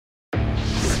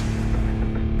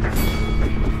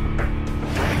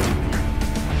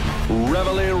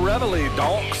Reveille,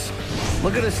 donks.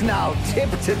 Look at us now, tip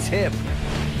to tip.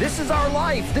 This is our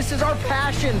life. This is our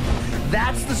passion.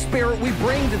 That's the spirit we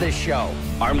bring to this show.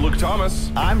 I'm Luke Thomas.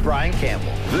 I'm Brian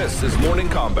Campbell. This is Morning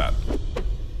Combat.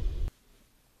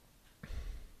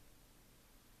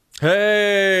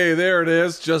 Hey, there it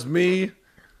is. Just me,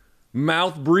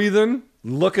 mouth breathing,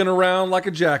 looking around like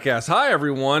a jackass. Hi,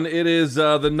 everyone. It is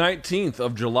the 19th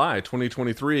of July,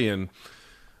 2023, and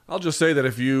I'll just say that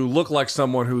if you look like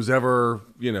someone who's ever,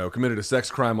 committed a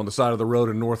sex crime on the side of the road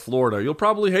in North Florida, you'll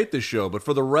probably hate this show. But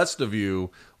for the rest of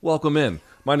you, welcome in.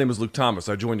 My name is Luke Thomas.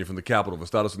 I join you from the capital of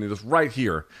Estados Unidos right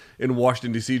here in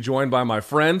Washington, D.C., joined by my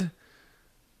friend,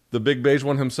 the big beige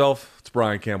one himself. It's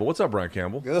Brian Campbell. What's up, Brian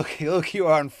Campbell? Look, you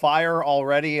are on fire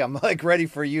already. I'm ready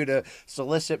for you to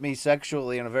solicit me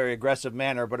sexually in a very aggressive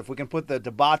manner. But if we can put the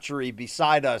debauchery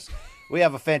beside us, we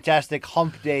have a fantastic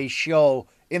hump day show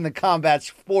in the combat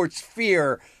sports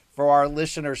sphere for our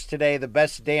listeners today. The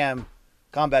best damn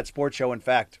combat sports show, in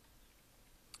fact,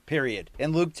 period.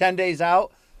 And Luke, 10 days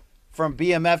out from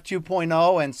BMF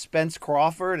 2.0 and Spence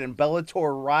Crawford and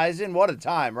Bellator Rising. What a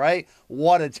time, right?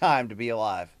 What a time to be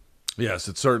alive. Yes,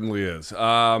 it certainly is.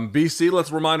 BC,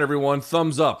 let's remind everyone,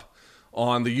 thumbs up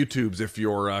on the YouTubes if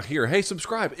you're here. Hey,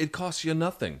 subscribe. It costs you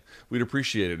nothing. We'd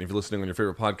appreciate it. And if you're listening on your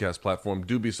favorite podcast platform,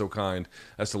 do be so kind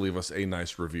as to leave us a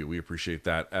nice review. We appreciate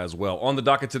that as well. On the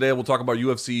docket today, we'll talk about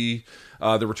UFC,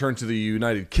 the return to the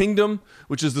United Kingdom,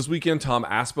 which is this weekend. Tom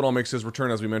Aspinall makes his return,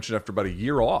 as we mentioned, after about a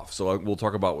year off. So we'll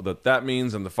talk about what that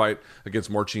means and the fight against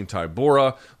Marcin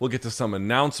Tybura. We'll get to some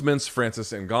announcements.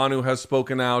 Francis Ngannou has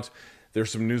spoken out. There's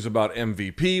some news about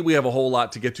MVP. We have a whole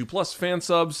lot to get to, plus fan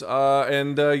subs,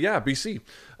 BC.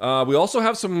 We also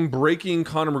have some breaking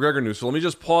Conor McGregor news. So let me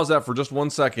just pause that for just 1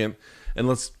 second, and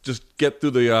let's just get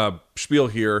through the spiel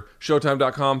here.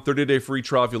 Showtime.com, 30-day free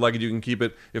trial. If you like it, you can keep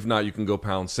it. If not, you can go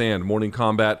pound sand.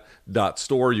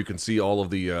 Morningcombat.store. You can see all of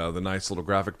the nice little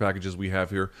graphic packages we have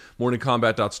here.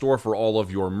 Morningcombat.store for all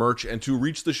of your merch. And to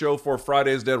reach the show for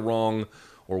Friday's Dead Wrong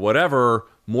or whatever,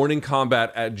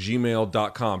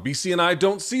 morningcombat@gmail.com. BC and I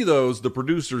don't see those. The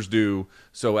producers do,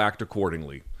 so act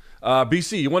accordingly.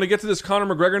 BC, you want to get to this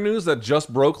Conor McGregor news that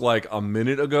just broke like a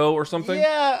minute ago or something?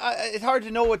 Yeah, it's hard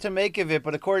to know what to make of it,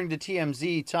 but according to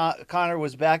TMZ, Conor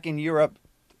was back in Europe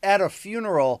at a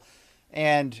funeral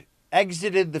and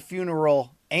exited the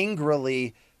funeral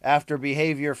angrily after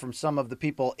behavior from some of the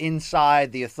people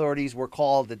inside. The authorities were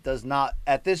called. It does not,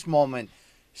 at this moment,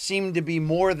 seemed to be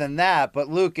more than that. But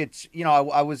Luke, it's,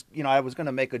 I was going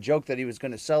to make a joke that he was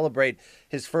going to celebrate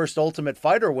his first Ultimate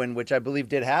Fighter win, which I believe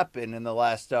did happen in the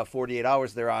last 48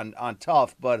 hours there on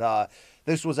Tough. But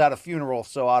this was at a funeral,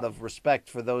 so out of respect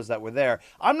for those that were there.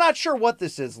 I'm not sure what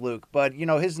this is, Luke, but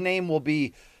his name will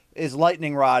be his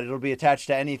lightning rod. It'll be attached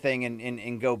to anything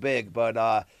and go big.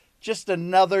 But just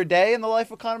another day in the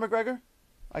life of Conor McGregor,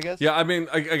 I guess. Yeah, I mean,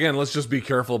 again, let's just be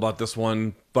careful about this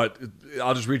one, but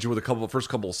I'll just read you with first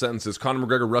couple of sentences. Conor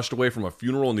McGregor rushed away from a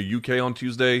funeral in the UK on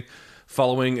Tuesday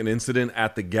following an incident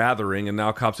at the Gathering, and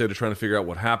now cops are trying to figure out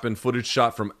what happened. Footage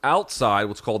shot from outside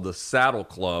what's called the Saddle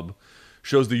Club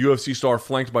shows the UFC star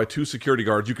flanked by two security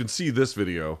guards. You can see this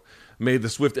video. Made the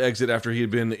swift exit after he had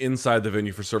been inside the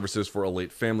venue for services for a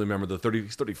late family member. The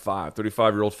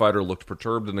 35-year-old fighter looked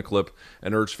perturbed in the clip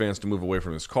and urged fans to move away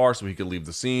from his car so he could leave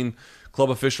the scene.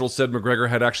 Club officials said McGregor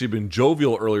had actually been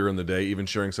jovial earlier in the day, even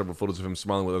sharing several photos of him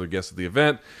smiling with other guests at the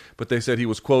event. But they said he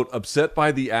was, quote, upset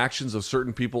by the actions of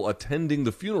certain people attending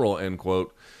the funeral, end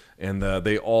quote. And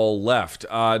they all left.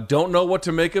 Don't know what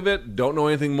to make of it. Don't know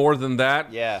anything more than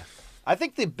that. Yeah. I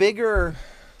think the bigger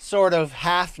sort of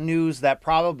half news that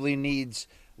probably needs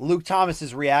Luke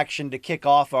Thomas's reaction to kick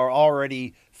off our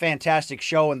already fantastic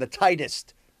show in the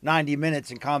tightest 90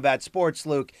 minutes in combat sports,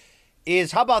 Luke,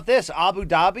 is how about this? Abu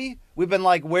Dhabi? We've been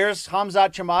like, where's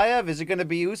Khamzat Chimaev? Is it going to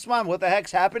be Usman? What the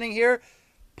heck's happening here?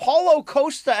 Paulo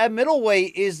Costa at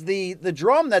middleweight is the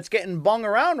drum that's getting bung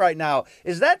around right now.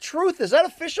 Is that truth? Is that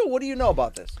official? What do you know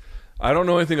about this? I don't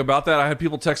know anything about that. I had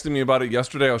people texting me about it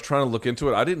yesterday. I was trying to look into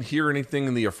it. I didn't hear anything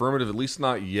in the affirmative, at least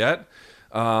not yet.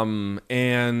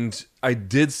 And I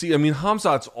did see,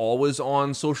 Khamzat's always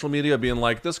on social media being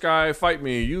like, this guy, fight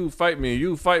me, you fight me,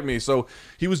 you fight me. So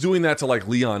he was doing that to like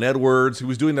Leon Edwards. He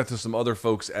was doing that to some other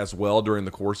folks as well during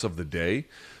the course of the day.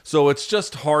 So it's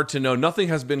just hard to know. Nothing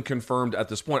has been confirmed at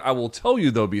this point. I will tell you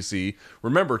though, BC,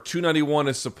 remember 291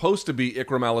 is supposed to be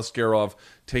Ikram Aliskerov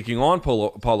taking on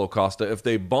Paulo Costa. If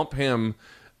they bump him,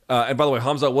 and by the way,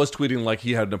 Khamzat was tweeting like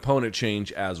he had an opponent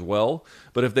change as well.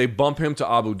 But if they bump him to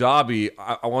Abu Dhabi,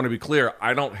 I want to be clear,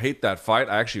 I don't hate that fight.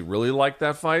 I actually really like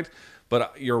that fight.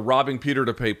 but you're robbing Peter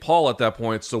to pay Paul at that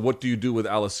point. So what do you do with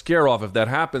Alaskarov if that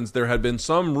happens? There had been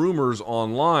some rumors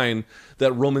online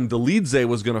that Roman Dolidze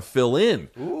was going to fill in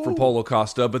for Paulo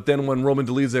Costa, but then when Roman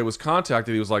Dolidze was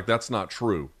contacted, he was like, that's not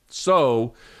true.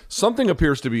 So something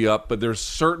appears to be up, but there's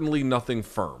certainly nothing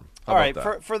firm. All right,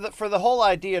 for the whole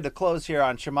idea to close here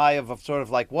on Chimaev of sort of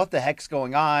like what the heck's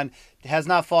going on, has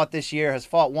not fought this year, has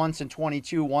fought once in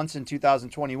 22, once in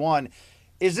 2021.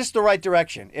 Is this the right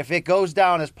direction? If it goes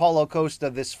down as Paulo Costa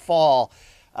this fall,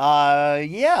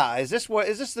 is this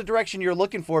the direction you're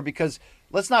looking for? Because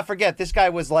let's not forget, this guy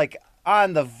was like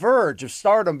on the verge of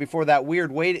stardom before that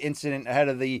weird weight incident ahead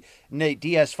of the Nate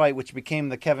Diaz fight, which became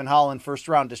the Kevin Holland first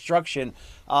round destruction.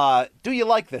 Do you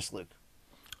like this, Luke?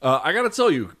 I got to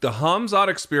tell you, the Hamzat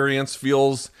experience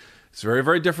it's very,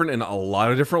 very different in a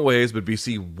lot of different ways, but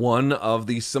BC, one of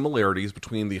the similarities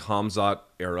between the Hamzat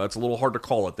era, it's a little hard to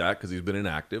call it that because he's been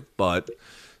inactive, but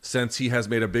since he has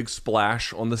made a big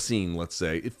splash on the scene, let's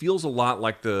say, it feels a lot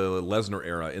like the Lesnar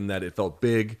era in that it felt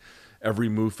big, every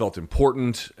move felt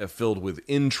important, filled with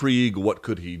intrigue, what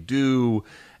could he do,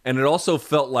 and it also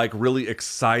felt like really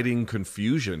exciting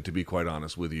confusion, to be quite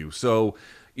honest with you. So,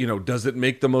 does it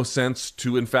make the most sense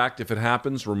to, in fact, if it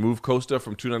happens, remove Costa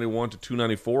from 291 to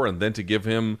 294 and then to give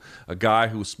him a guy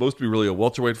who's supposed to be really a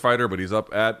welterweight fighter, but he's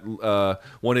up at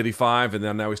 185, and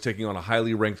then now he's taking on a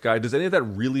highly ranked guy? Does any of that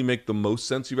really make the most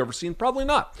sense you've ever seen? Probably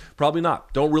not. Probably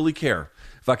not. Don't really care.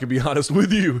 If I can be honest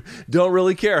with you, don't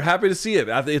really care. Happy to see it.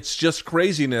 It's just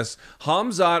craziness.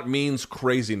 Hamzat means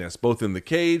craziness, both in the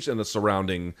cage and the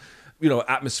surrounding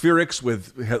atmospherics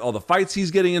with all the fights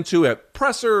he's getting into at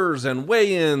pressers and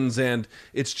weigh-ins, and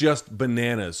it's just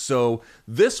bananas. So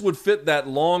this would fit that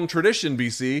long tradition,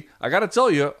 BC. I got to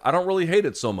tell you, I don't really hate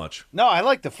it so much. No, I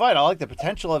like the fight. I like the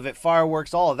potential of it,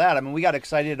 fireworks, all of that. I mean, we got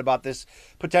excited about this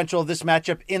potential of this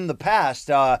matchup in the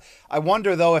past. I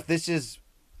wonder, though, if this is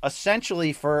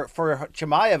essentially for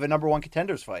Chimaev a number one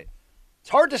contenders fight. It's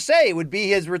hard to say. It would be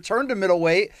his return to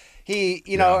middleweight.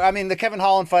 I mean, the Kevin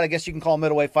Holland fight, I guess you can call a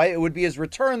middleweight fight. It would be his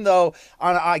return, though,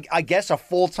 on, I guess, a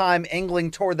full-time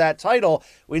angling toward that title.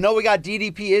 We know we got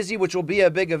DDP Izzy, which will be a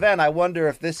big event. I wonder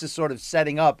if this is sort of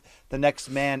setting up the next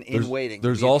man in waiting.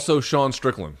 There's also Sean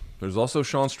Strickland.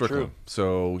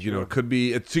 So, it could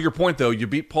be, to your point, though, you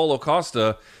beat Paulo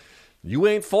Costa. You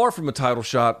ain't far from a title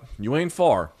shot. You ain't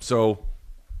far. So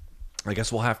I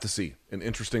guess we'll have to see. An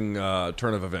interesting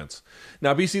turn of events.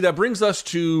 Now, BC, that brings us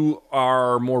to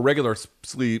our more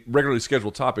regularly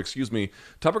scheduled topic.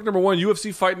 Topic number one,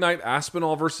 UFC Fight Night,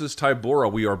 Aspinall versus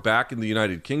Tybura. We are back in the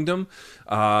United Kingdom.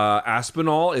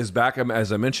 Aspinall is back,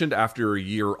 as I mentioned, after a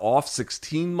year off,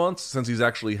 16 months since he's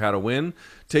actually had a win,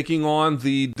 taking on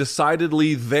the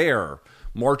decidedly there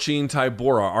Marcin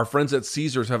Tybura. Our friends at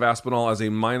Caesars have Aspinall as a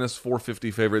minus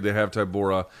 450 favorite. They have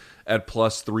Tybura at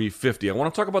plus 350. I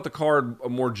want to talk about the card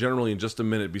more generally in just a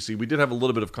minute, BC. We did have a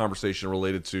little bit of conversation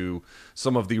related to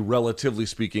some of the, relatively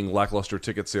speaking, lackluster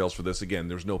ticket sales for this. Again,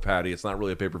 there's no patty. It's not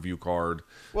really a pay-per-view card.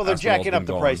 Well, they're jacking up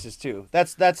the prices, too.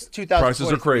 That's 2000.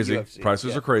 Prices are crazy.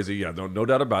 Prices are crazy. Yeah, no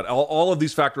doubt about it. All of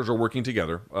these factors are working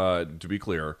together, to be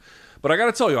clear. But I got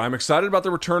to tell you, I'm excited about the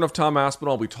return of Tom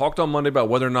Aspinall. We talked on Monday about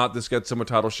whether or not this gets him a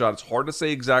title shot. It's hard to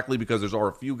say exactly because there are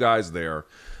a few guys there.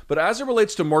 But as it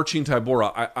relates to Marcin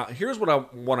Tybura, here's what I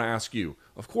want to ask you.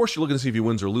 Of course, you're looking to see if he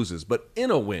wins or loses. But in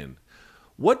a win,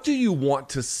 what do you want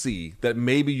to see that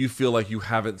maybe you feel like you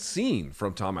haven't seen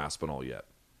from Tom Aspinall yet?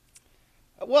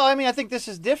 Well, I mean, I think this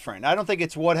is different. I don't think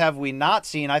it's what have we not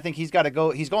seen. I think he's got to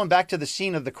go. He's going back to the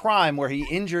scene of the crime where he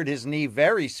injured his knee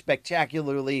very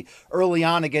spectacularly early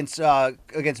on against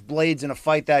Blades in a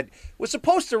fight that was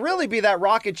supposed to really be that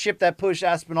rocket ship that pushed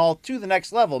Aspinall to the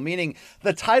next level, meaning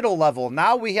the title level.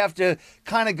 Now we have to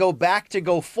kind of go back to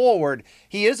go forward.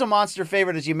 He is a monster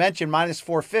favorite, as you mentioned, minus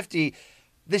 450.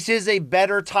 This is a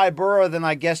better Tybura than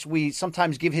I guess we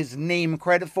sometimes give his name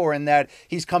credit for, in that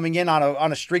he's coming in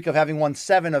on a streak of having won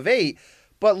 7 of 8.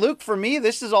 But Luke, for me,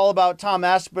 this is all about Tom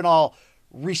Aspinall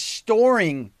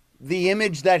restoring the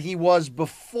image that he was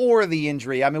before the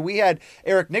injury. I mean, we had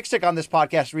Eric Nixick on this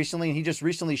podcast recently, and he just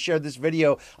recently shared this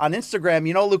video on Instagram.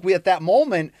 Luke, we at that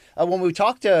moment, when we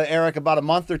talked to Eric about a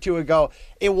month or two ago,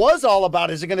 it was all about,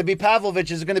 is it going to be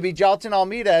Pavlovich? Is it going to be Jaltin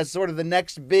Almeida as sort of the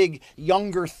next big,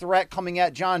 younger threat coming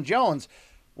at John Jones?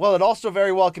 Well, it also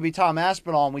very well could be Tom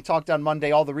Aspinall, and we talked on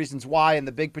Monday all the reasons why and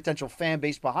the big potential fan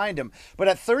base behind him. But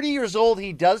at 30 years old,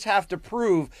 he does have to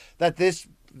prove that this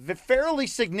fairly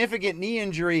significant knee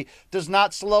injury does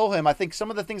not slow him. I think some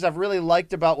of the things I've really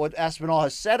liked about what Aspinall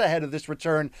has said ahead of this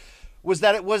return was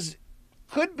that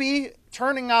could be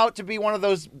turning out to be one of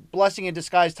those blessing in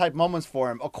disguise type moments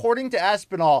for him. According to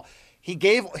Aspinall, he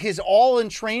gave his all in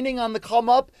training on the come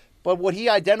up, But what he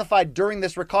identified during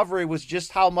this recovery was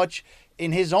just how much,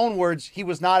 in his own words, he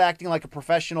was not acting like a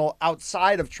professional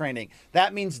outside of training.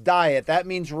 That means diet. That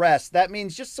means rest. That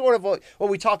means just sort of what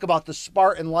we talk about, the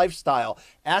Spartan lifestyle.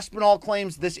 Aspinall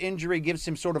claims this injury gives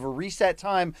him sort of a reset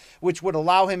time, which would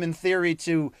allow him, in theory,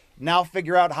 to now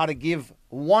figure out how to give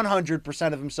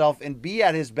 100% of himself and be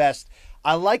at his best.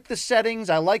 I like the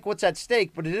settings. I like what's at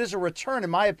stake, but it is a return,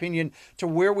 in my opinion, to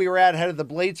where we were at ahead of the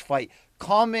Blades fight.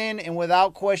 Come in and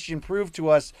without question prove to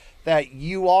us that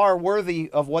you are worthy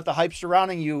of what the hype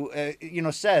surrounding you,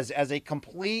 says, as a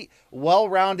complete,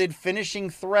 well-rounded,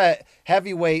 finishing threat,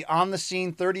 heavyweight on the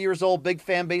scene, 30 years old, big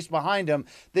fan base behind him.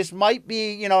 This might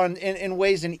be, in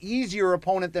ways an easier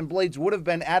opponent than Blades would have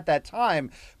been at that time,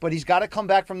 but he's got to come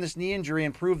back from this knee injury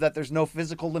and prove that there's no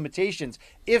physical limitations.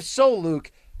 If so,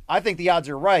 Luke, I think the odds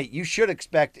are right. You should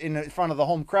expect, in front of the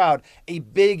home crowd, a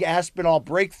big Aspinall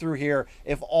breakthrough here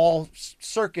if all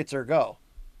circuits are go.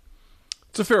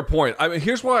 It's a fair point. I mean,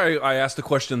 here's why I asked the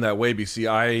question that way, BC.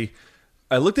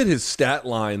 I looked at his stat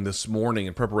line this morning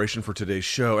in preparation for today's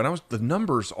show, and the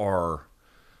numbers are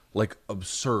like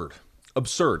absurd.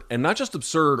 Absurd. And not just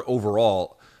absurd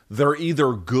overall. They're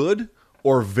either good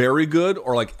or very good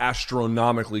or like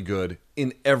astronomically good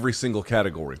in every single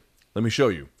category. Let me show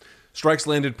you. Strikes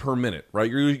landed per minute, right?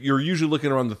 You're usually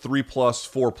looking around the 3+,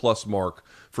 4+ mark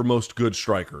for most good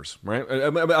strikers, right?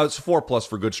 It's 4+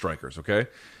 for good strikers, okay?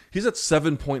 He's at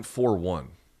 7.41.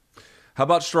 How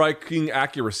about striking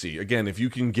accuracy? Again, if you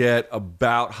can get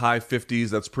about high 50s,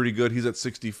 that's pretty good. He's at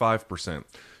 65%.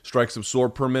 Strikes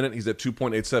absorbed per minute, he's at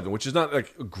 2.87, which is not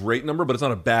like a great number, but it's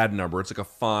not a bad number. It's like a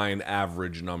fine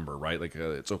average number, right? Like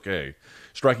it's okay.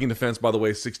 Striking defense, by the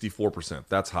way, 64%.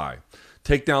 That's high.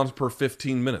 Takedowns per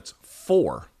 15 minutes,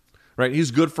 4. Right?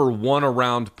 He's good for 1 a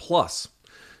round plus.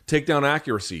 Takedown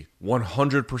accuracy,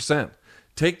 100%.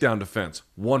 Takedown defense,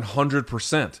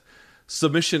 100%.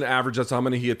 Submission average, that's how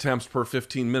many he attempts per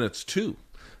 15 minutes, 2.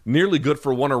 Nearly good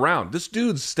for 1 a round. This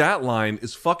dude's stat line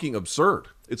is fucking absurd.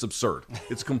 It's absurd.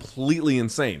 It's completely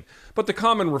insane. But the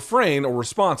common refrain, or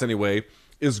response anyway,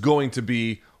 is going to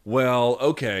be, well,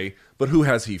 okay, but who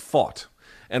has he fought?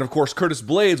 And of course, Curtis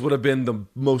Blades would have been the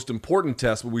most important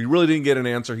test, but we really didn't get an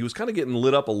answer. He was kind of getting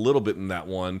lit up a little bit in that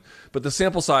one, but the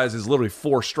sample size is literally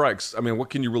 4 strikes. I mean, what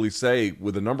can you really say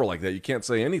with a number like that? You can't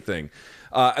say anything.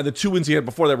 And the 2 wins he had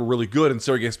before that were really good, and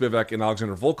Sergey Spivak and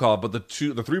Alexander Volkov, but the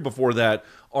 3 before that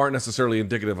aren't necessarily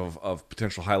indicative of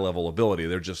potential high-level ability.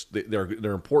 They're just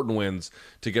they're important wins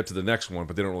to get to the next one,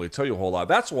 but they don't really tell you a whole lot.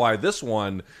 That's why this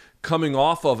one, coming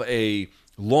off of a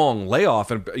long layoff,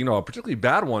 and a particularly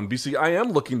bad one, BC, I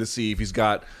am looking to see if he's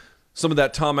got some of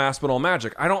that Tom Aspinall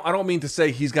magic. I don't mean to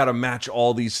say he's got to match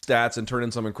all these stats and turn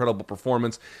in some incredible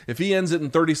performance. If he ends it in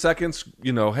 30 seconds,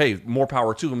 hey, more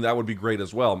power to him. That would be great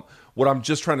as well. What I'm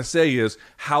just trying to say is,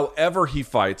 however he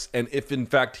fights, and if in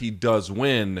fact he does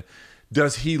win,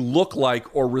 does he look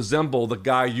like or resemble the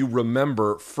guy you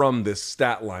remember from this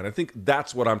stat line? I think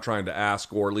that's what I'm trying to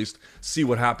ask, or at least see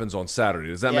what happens on Saturday.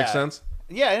 Does that make sense?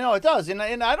 Yeah, it does. And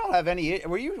I don't have any.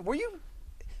 Were you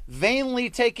vainly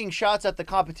taking shots at the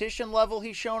competition level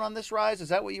he's shown on this rise? Is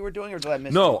that what you were doing, or did I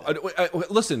miss something?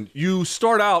 Listen, you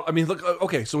start out, I mean, look,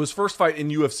 okay, so his first fight in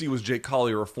UFC was Jake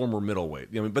Collier, a former middleweight.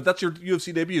 But that's your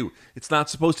UFC debut. It's not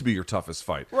supposed to be your toughest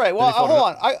fight. Right, well, hold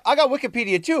on. I got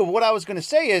Wikipedia, too. What I was going to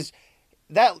say is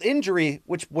that injury,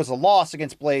 which was a loss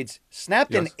against Blades,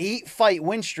 snapped an 8-fight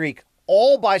win streak,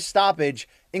 all by stoppage,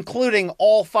 including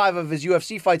all 5 of his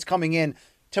UFC fights coming in.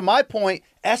 To my point,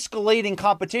 escalating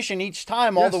competition each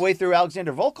time, all the way through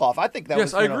Alexander Volkov. I think that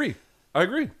was. Yes, I agree. I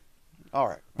agree. All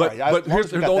right. But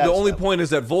here's the only point is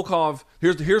that Volkov.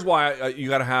 Here's why you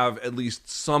got to have at least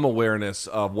some awareness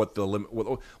of what the limit.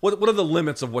 What are the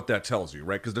limits of what that tells you,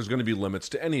 right? Because there's going to be limits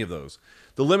to any of those.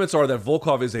 The limits are that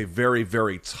Volkov is a very,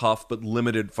 very tough but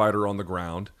limited fighter on the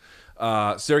ground.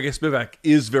 Sergey Spivak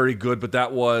is very good, but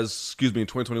that was, in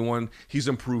 2021. He's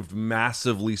improved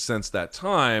massively since that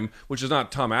time, which is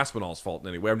not Tom Aspinall's fault in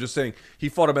any way. I'm just saying he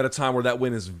fought him at a time where that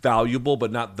win is valuable,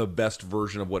 but not the best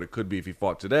version of what it could be if he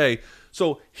fought today.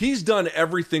 So he's done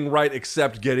everything right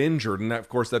except get injured, and that, of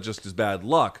course, that just is bad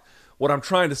luck. What I'm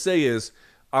trying to say is,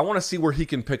 I want to see where he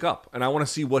can pick up, and I want to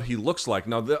see what he looks like.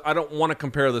 Now, I don't want to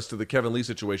compare this to the Kevin Lee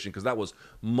situation because that was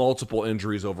multiple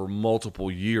injuries over multiple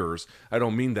years. I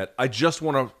don't mean that. I just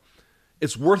want to –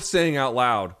 it's worth saying out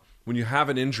loud, when you have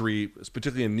an injury,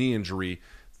 particularly a knee injury,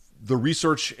 the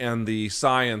research and the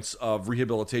science of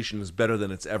rehabilitation is better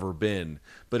than it's ever been.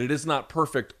 But it is not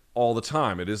perfect all the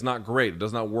time. It is not great. It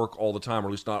does not work all the time, or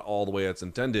at least not all the way it's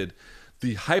intended.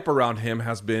 the hype around him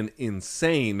has been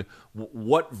insane.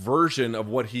 What version of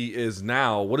what he is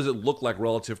now, what does it look like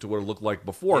relative to what it looked like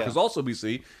before? Because also,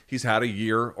 BC, he's had a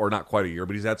year, or not quite a year,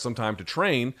 but he's had some time to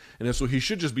train, and so he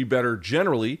should just be better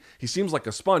generally. He seems like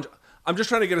a sponge. I'm just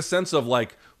trying to get a sense of,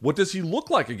 like, what does he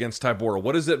look like against Tybura?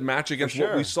 What does it match against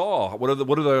what we saw? What are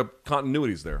the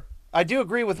continuities there? I do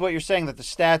agree with what you're saying, that the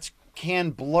stats can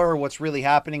blur what's really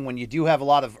happening when you do have a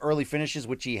lot of early finishes,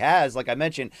 which he has. Like I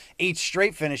mentioned, 8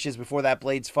 straight finishes before that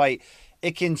Blades fight.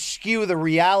 It can skew the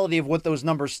reality of what those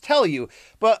numbers tell you.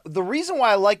 But the reason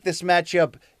why I like this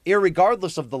matchup,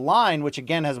 irregardless of the line, which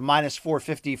again has minus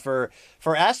 450 for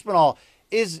Aspinall,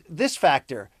 is this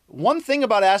factor. One thing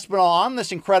about Aspinall on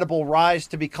this incredible rise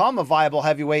to become a viable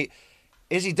heavyweight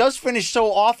is he does finish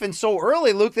so often so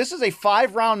early, Luke. This is a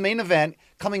 5-round main event,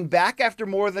 coming back after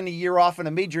more than a year off and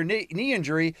a major knee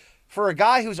injury, for a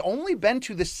guy who's only been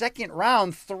to the second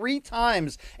round 3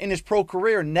 times in his pro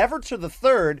career, never to the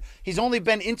third. He's only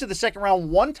been into the second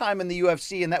round 1 time in the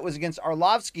UFC, and that was against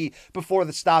Arlovsky before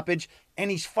the stoppage.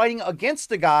 And he's fighting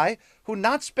against a guy who,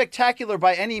 not spectacular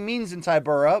by any means in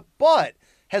Tybura, but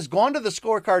has gone to the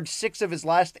scorecard 6 of his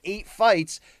last 8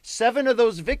 fights, 7 of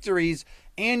those victories.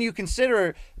 And you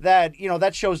consider that,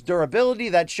 that shows durability,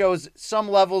 that shows some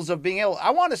levels of being able. I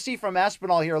want to see from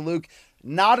Aspinall here, Luke,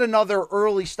 not another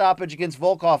early stoppage against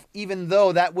Volkov, even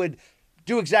though that would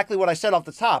do exactly what I said off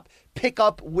the top, pick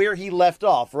up where he left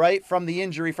off, right? From the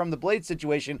injury, from the Blade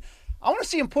situation. I want to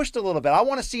see him pushed a little bit. I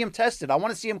want to see him tested. I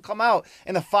want to see him come out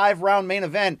in a 5-round main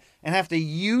event and have to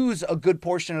use a good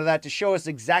portion of that to show us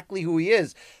exactly who he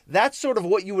is. That's sort of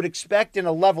what you would expect in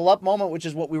a level up moment, which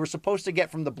is what we were supposed to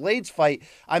get from the Blades fight.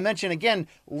 I mentioned, again,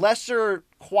 lesser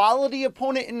quality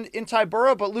opponent in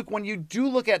Tybura, but Luke, when you do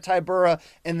look at Tybura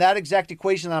and that exact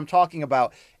equation that I'm talking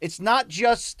about, it's not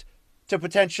just to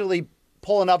potentially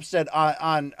pull an upset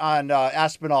on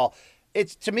Aspinall.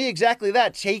 It's, to me, exactly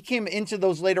that. Take him into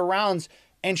those later rounds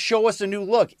and show us a new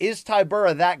look. Is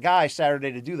Tybura that guy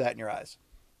Saturday to do that in your eyes?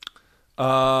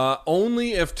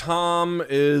 Only if Tom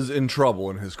is in trouble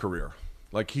in his career.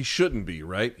 Like, he shouldn't be,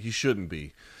 right? He shouldn't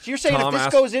be. So you're saying if this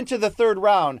goes into the 3rd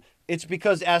round, it's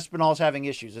because Aspinall's having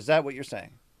issues. Is that what you're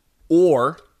saying?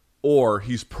 Or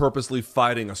he's purposely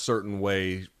fighting a certain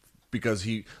way because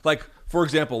he, like, for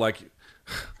example, like,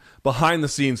 behind the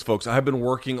scenes, folks, I've been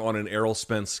working on an Errol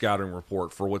Spence scouting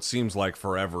report for what seems like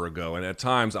forever ago. And at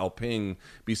times I'll ping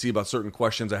BC about certain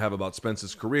questions I have about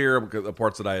Spence's career, the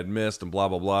parts that I had missed and blah,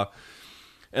 blah, blah.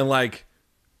 And, like,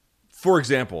 for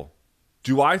example,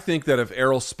 do I think that if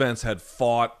Errol Spence had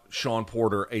fought Sean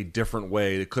Porter a different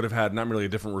way, it could have had not really a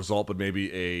different result, but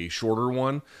maybe a shorter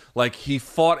one? Like, he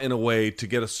fought in a way to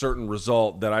get a certain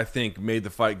result that I think made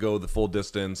the fight go the full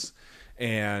distance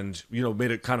and,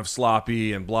 made it kind of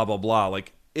sloppy and blah, blah, blah.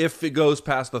 Like, if it goes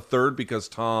past the 3rd because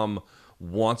Tom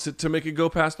wants it to make it go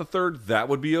past the 3rd, that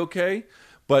would be okay.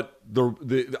 But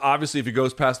obviously, if he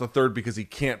goes past the 3rd because he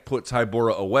can't put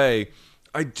Tybura away,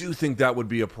 I do think that would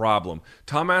be a problem.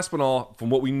 Tom Aspinall, from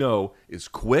what we know, is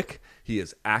quick. He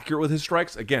is accurate with his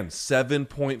strikes. Again,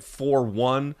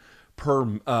 7.41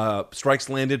 per strikes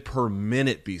landed per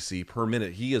minute, BC, per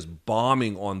minute. He is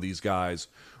bombing on these guys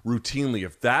routinely.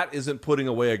 If that isn't putting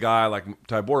away a guy like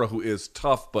Tybura, who is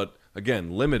tough but,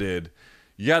 again, limited,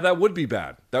 yeah, that would be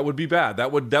bad. That would be bad.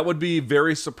 That would be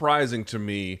very surprising to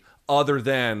me, other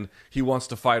than he wants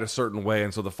to fight a certain way,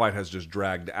 and so the fight has just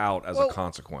dragged out as a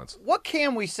consequence. What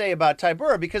can we say about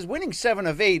Tybura? Because winning 7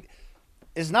 of 8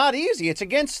 is not easy. It's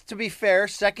against, to be fair,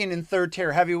 2nd and 3rd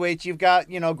tier heavyweights. You've got,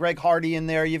 Greg Hardy in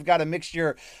there. You've got a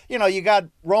mixture. You got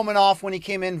Romanov when he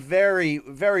came in very,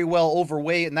 very well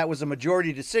overweight, and that was a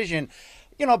majority decision.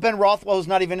 Ben Rothwell's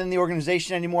not even in the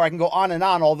organization anymore. I can go on and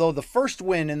on, although the first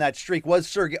win in that streak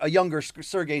was a younger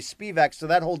Sergey Spivak, so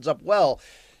that holds up well.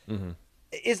 Mm-hmm.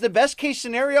 Is the best case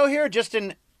scenario here just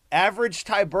an average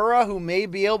Tybura who may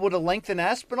be able to lengthen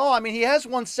Aspinall? I mean, he has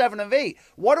won 7 of 8.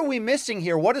 What are we missing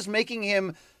here? What is making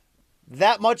him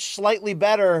that much slightly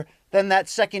better than that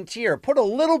 2nd tier? Put a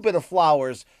little bit of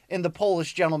flowers in the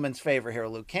Polish gentleman's favor here,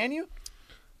 Luke. Can you?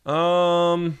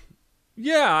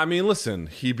 Yeah, I mean, listen,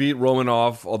 he beat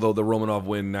Romanov, although the Romanov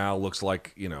win now looks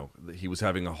like, he was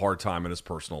having a hard time in his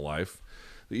personal life.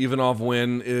 The Ivanov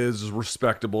win is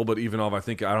respectable, but Ivanov, I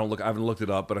haven't looked it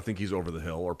up, but I think he's over the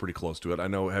hill or pretty close to it. I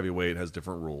know heavyweight has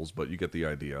different rules, but you get the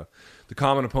idea. The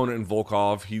common opponent in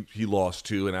Volkov, he lost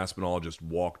to, and Aspinall just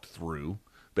walked through,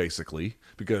 basically,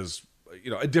 because,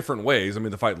 in different ways. I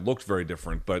mean, the fight looked very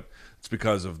different, but it's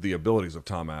because of the abilities of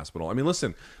Tom Aspinall. I mean,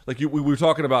 listen, like we were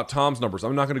talking about Tom's numbers.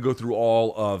 I'm not going to go through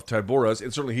all of Tybura's,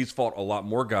 and certainly he's fought a lot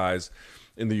more guys.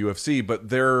 in the UFC, but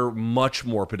they're much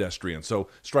more pedestrian. So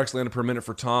strikes landed per minute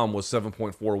for Tom was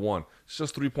 7.41. It's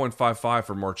just 3.55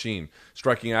 for Marcin.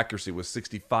 Striking accuracy was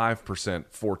 65%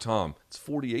 for Tom. It's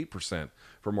 48%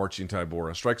 for Marcin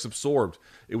Tybura. Strikes absorbed,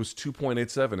 it was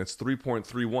 2.87. It's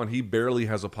 3.31. He barely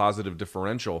has a positive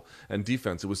differential. And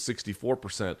defense, it was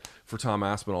 64% for Tom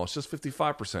Aspinall. It's just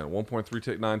 55%.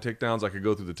 1.39 takedowns. I could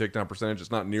go through the takedown percentage. It's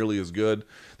not nearly as good.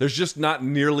 There's just not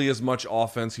nearly as much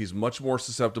offense. He's much more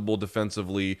susceptible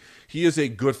defensively. He is a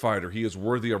good fighter. He is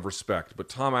worthy of respect. But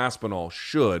Tom Aspinall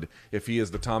should, if he is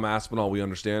the Tom Aspinall we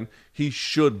understand, he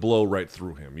should blow right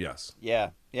through him. Yes.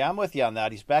 Yeah, I'm with you on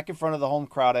that. He's back in front of the home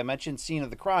crowd. I mentioned scene of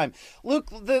the crime. Luke,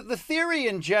 the theory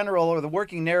in general, or the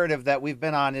working narrative that we've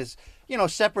been on is,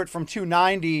 separate from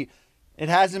 290, it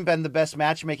hasn't been the best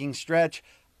matchmaking stretch.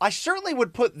 I certainly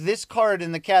would put this card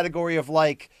in the category of,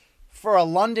 like, for a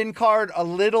London card, a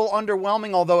little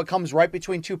underwhelming, although it comes right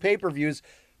between two pay-per-views.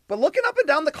 But looking up and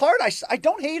down the card, I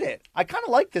don't hate it. I kind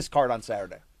of like this card on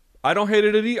Saturday. I don't hate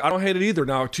it. I don't hate it either.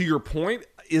 Now, to your point,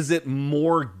 is it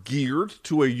more geared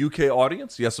to a UK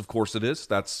audience? Yes, of course it is.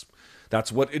 That's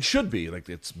what it should be. Like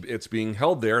it's being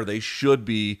held there. They should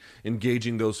be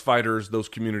engaging those fighters, those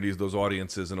communities, those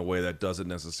audiences in a way that doesn't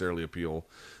necessarily appeal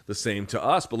the same to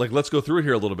us. But let's go through it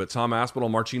here a little bit. Tom Aspinall,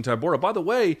 Marcin Tybura. By the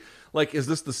way, is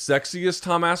this the sexiest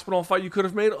Tom Aspinall fight you could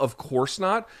have made? Of course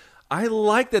not. I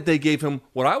like that they gave him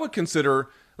what I would consider,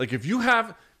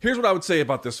 here's what I would say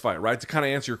about this fight, right? To kind of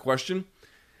answer your question.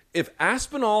 If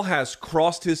Aspinall has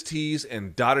crossed his T's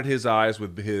and dotted his I's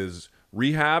with his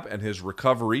rehab and his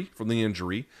recovery from the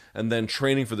injury and then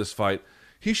training for this fight,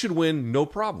 he should win no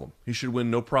problem.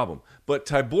 But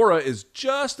Tybura is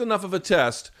just enough of a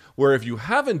test where if you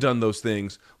haven't done those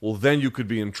things, well, then you could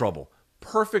be in trouble.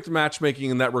 Perfect matchmaking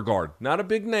in that regard. Not a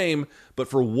big name, but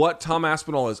for what Tom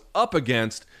Aspinall is up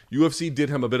against, UFC did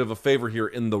him a bit of a favor here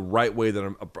in the right way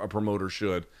that a promoter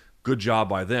should. Good job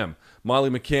by them.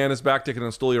 Molly McCann is back taking on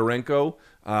Stoliarenko.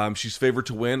 She's favored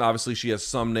to win. Obviously, she has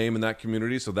some name in that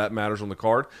community, so that matters on the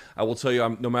card. I will tell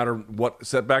you, no matter what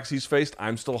setbacks he's faced,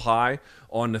 I'm still high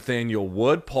on Nathaniel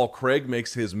Wood. Paul Craig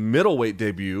makes his middleweight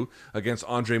debut against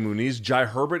Andre Muniz. Jai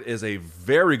Herbert is a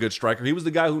very good striker. He was the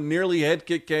guy who nearly head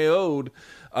kick KO'd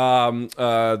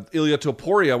Ilya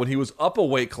Topuria when he was up a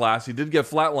weight class. He did get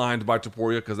flatlined by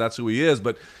Topuria because that's who he is,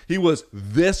 but he was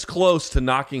this close to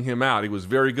knocking him out. He was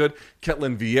very good.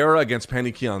 Ketlin Vieira against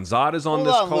Pani Kianzad is on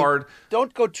this card. Luke,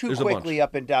 don't go too quickly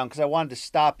up and down because I wanted to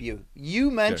stop you. You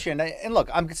mentioned, and look,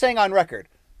 I'm saying on record,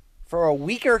 for a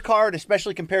weaker card,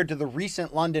 especially compared to the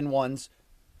recent London ones,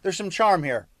 there's some charm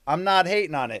here. I'm not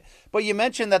hating on it. But you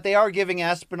mentioned that they are giving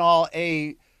Aspinall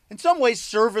in some ways,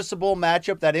 serviceable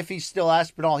matchup that if he's still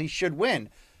Aspinall, he should win.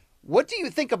 What do you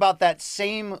think about that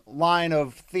same line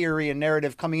of theory and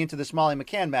narrative coming into this Molly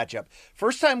McCann matchup?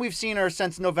 First time we've seen her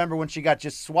since November when she got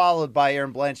just swallowed by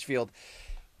Erin Blanchfield.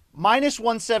 Minus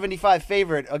 175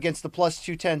 favorite against the plus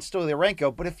 210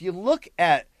 Stoliarenko. But if you look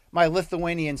at my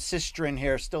Lithuanian sistren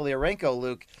here, Stoliarenko,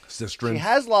 Luke, she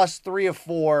has lost 3 of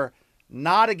 4,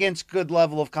 not against good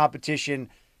level of competition.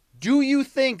 Do you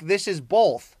think this is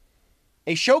both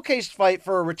a showcased fight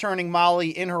for a returning Molly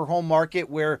in her home market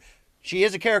where she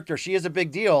is a character, she is a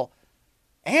big deal,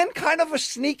 and kind of a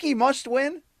sneaky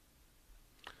must-win?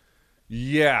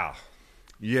 Yeah.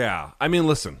 I mean,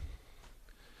 listen.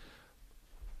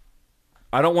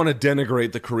 I don't want to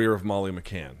denigrate the career of Molly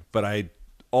McCann, but I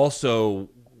also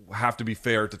have to be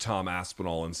fair to Tom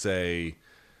Aspinall and say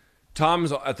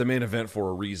Tom's at the main event for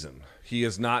a reason. He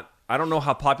is not, I don't know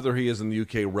how popular he is in the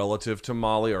UK relative to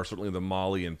Molly, or certainly the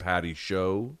Molly and Patty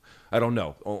show. I don't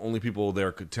know. Only people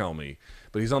there could tell me.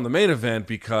 But he's on the main event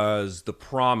because the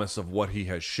promise of what he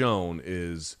has shown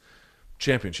is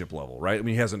championship level, right? I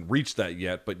mean, he hasn't reached that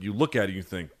yet, but you look at it and you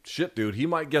think, shit, dude, he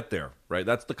might get there, right?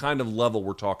 That's the kind of level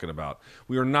we're talking about.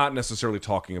 We are not necessarily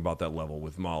talking about that level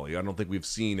with Molly. I don't think we've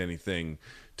seen anything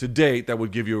to date that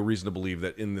would give you a reason to believe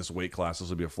that in this weight class, this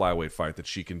will be a flyweight fight, that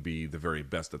she can be the very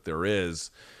best that there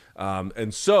is.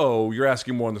 And so you're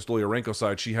asking more on the Stoliarenko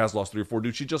side. She has lost 3 or 4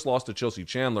 dudes. She just lost to Chelsea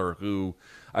Chandler, who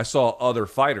I saw other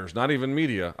fighters, not even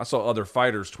media, I saw other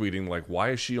fighters tweeting, like,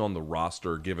 why is she on the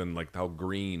roster given like how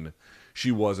green she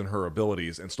was in her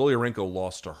abilities? And Stoliarenko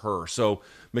lost to her. So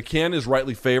McCann is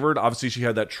rightly favored. Obviously, she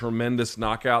had that tremendous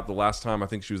knockout the last time. I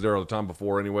think she was there, or the time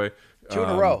before anyway. 2 in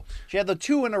a row. She had the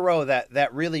 2 in a row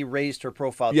that really raised her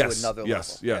profile to another level.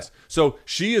 Yes. Yeah. So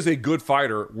she is a good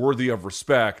fighter, worthy of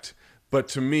respect. But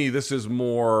to me, this is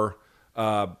more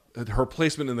her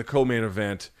placement in the co-main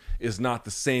event is not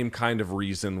the same kind of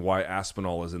reason why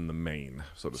Aspinall is in the main,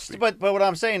 so to speak. But what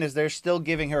I'm saying is they're still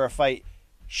giving her a fight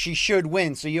she should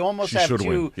win. So you almost have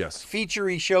 2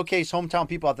 featurey showcase hometown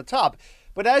people at the top.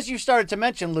 But as you started to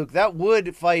mention, Luke, that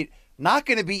Wood fight not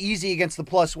going to be easy against the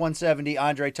plus 170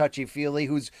 Andre Touchy-Feely,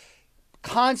 who's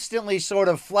constantly sort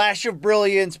of flash of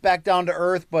brilliance, back down to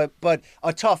earth, but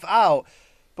a tough out.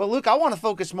 But Luke, I want to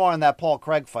focus more on that Paul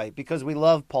Craig fight because we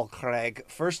love Paul Craig,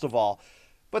 first of all.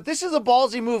 But this is a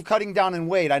ballsy move cutting down in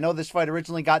weight. I know this fight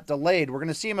originally got delayed. We're going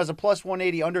to see him as a plus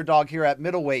 180 underdog here at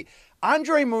middleweight.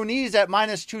 Andre Muniz at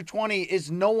minus 220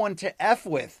 is no one to F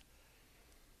with.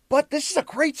 But this is a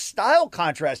great style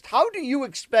contrast. How do you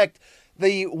expect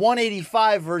the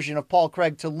 185 version of Paul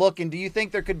Craig to look? And do you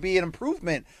think there could be an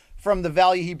improvement from the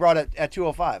value he brought at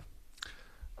 205?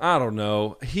 I don't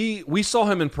know. We saw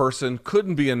him in person.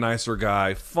 Couldn't be a nicer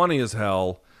guy. Funny as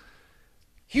hell.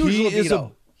 Huge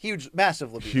libido.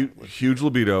 Massive libido. Huge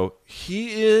libido.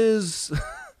 He is...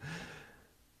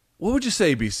 What would you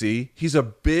say, BC? He's a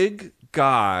big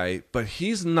guy, but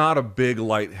he's not a big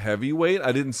light heavyweight.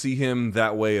 I didn't see him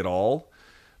that way at all.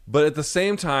 But at the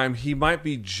same time, he might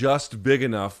be just big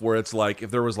enough where it's like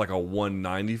if there was like a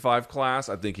 195 class,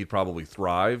 I think he'd probably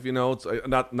thrive. You know, it's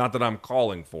not that I'm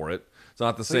calling for it. It's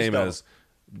not the same as...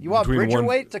 You want Bridger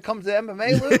weight to come to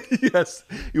MMA, Luke? Yes,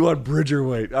 you want Bridger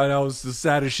weight. I know, it's the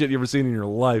saddest shit you ever seen in your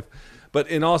life. But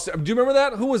in all, do you remember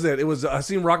that? Who was it? It was I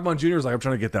seen Rockman Jr. was like, I'm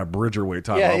trying to get that Bridger weight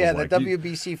title. Yeah, the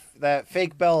WBC, that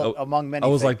fake belt among many. I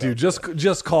was like, belts. dude,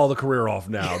 just call the career off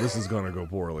now. This is going to go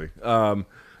poorly.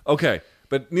 Okay,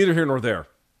 but neither here nor there.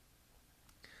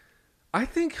 I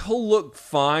think he'll look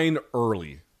fine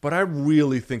early, but I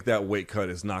really think that weight cut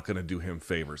is not going to do him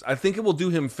favors. I think it will do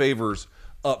him favors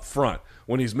up front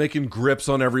when he's making grips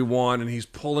on everyone and he's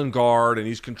pulling guard and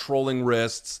he's controlling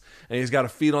wrists and he's got a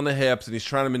feet on the hips and he's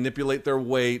trying to manipulate their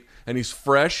weight and he's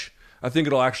fresh. I think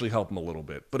it'll actually help him a little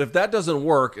bit. But if that doesn't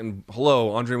work, and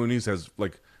Andre Muniz has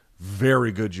like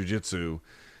very good jiu-jitsu,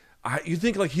 you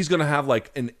think like he's going to have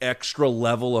like an extra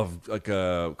level of like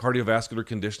cardiovascular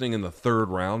conditioning in the third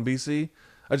round, BC?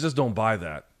 I just don't buy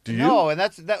that. Do you? No, and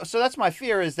that's my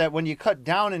fear is that when you cut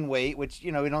down in weight, which,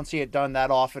 you know, we don't see it done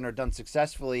that often or done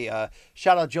successfully.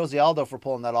 Shout out Jose Aldo for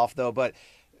pulling that off, though. But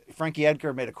Frankie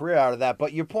Edgar made a career out of that.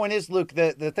 But your point is, Luke,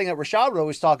 the thing that Rashad would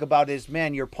always talk about is,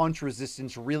 man, your punch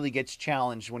resistance really gets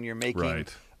challenged when you're making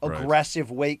aggressive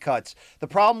weight cuts. The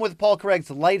problem with Paul Craig's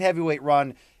light heavyweight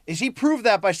run is he proved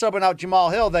that by subbing out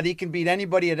Jamal Hill, that he can beat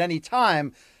anybody at any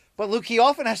time. But Luke, he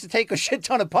often has to take a shit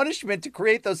ton of punishment to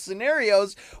create those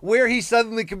scenarios where he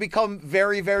suddenly can become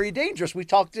very, very dangerous. We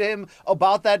talked to him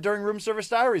about that during Room Service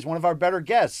Diaries, one of our better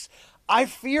guests. I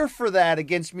fear for that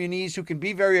against Muniz, who can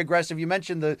be very aggressive. You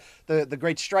mentioned the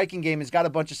great striking game. He's got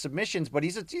a bunch of submissions, but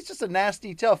he's just a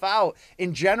nasty, tough out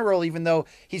in general, even though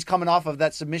he's coming off of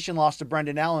that submission loss to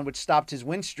Brendan Allen, which stopped his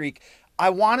win streak.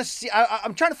 I'm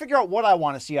trying to figure out what I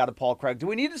want to see out of Paul Craig. Do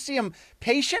we need to see him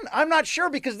patient? I'm not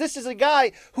sure, because this is a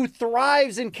guy who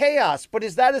thrives in chaos. But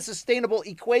is that a sustainable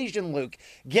equation, Luke?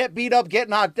 Get beat up, get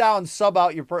knocked down, sub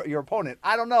out your opponent.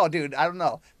 I don't know, dude. I don't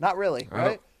know. Not really,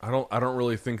 right? I don't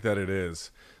really think that it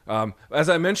is. As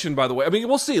I mentioned, by the way, I mean,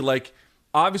 we'll see. Like,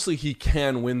 obviously he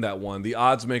can win that one. The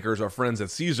odds makers are friends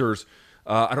at Caesars.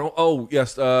 Paul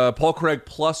Craig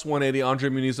plus 180, Andre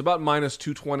Muniz about minus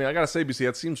 220. I gotta say, BC,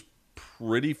 that seems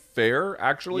pretty fair,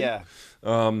 actually. Yeah.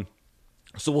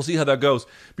 So we'll see how that goes.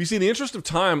 BC, in the interest of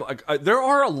time, there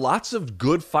are lots of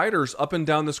good fighters up and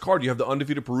down this card. You have the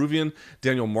undefeated Peruvian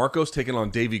Daniel Marcos taking on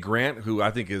Davey Grant, who I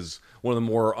think is one of the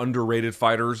more underrated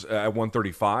fighters at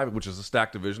 135, which is a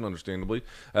stacked division, understandably.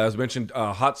 As mentioned,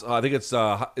 I think it's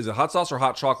is it Hot Sauce or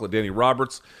Hot Chocolate? Danny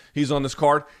Roberts, he's on this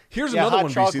card. Here's another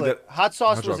one, chocolate. BC. That Hot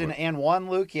Sauce was in and one,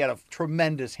 Luke. He had a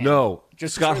tremendous hand. No,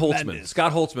 just Scott tremendous.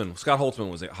 Holtzman. Scott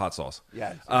Holtzman was a Hot Sauce.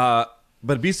 Yeah.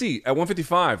 But BC, at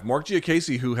 155, Mark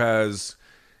Giacchese, who has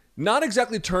not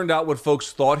exactly turned out what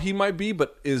folks thought he might be,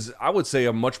 but is, I would say,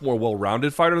 a much more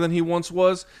well-rounded fighter than he once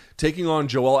was, taking on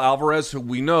Joel Alvarez, who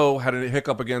we know had a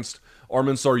hiccup against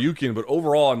Arman Tsarukyan. But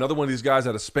overall, another one of these guys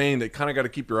out of Spain that kind of got to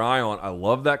keep your eye on. I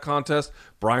love that contest.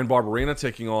 Brian Barberena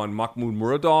taking on Mahmoud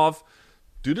Muradov.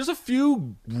 Dude, there's a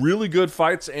few really good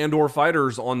fights and or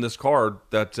fighters on this card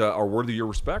that are worthy of your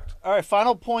respect. All right,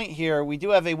 final point here. We do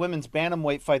have a women's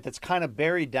bantamweight fight that's kind of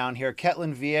buried down here.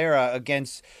 Ketlin Vieira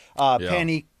against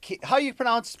Pani. How you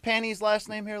pronounce Pani's last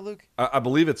name here, Luke? I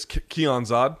believe it's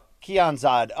Kianzad.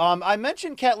 Kianzad. I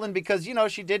mentioned Ketlin because, you know,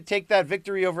 she did take that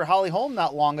victory over Holly Holm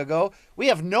not long ago. We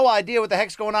have no idea what the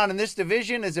heck's going on in this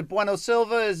division. Is it Bueno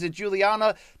Silva? Is it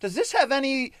Juliana? Does this have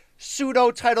any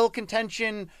pseudo-title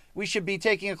contention? We should be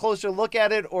taking a closer look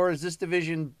at it, or does this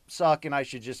division suck and I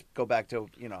should just go back to,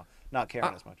 you know, not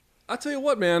caring as much? I'll tell you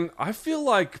what, man. I feel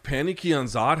like Pani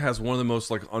Kianzad has one of the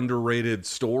most like underrated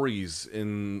stories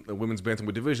in the women's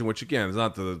bantamweight division, which again is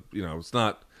not it's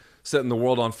not setting the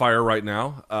world on fire right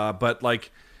now. But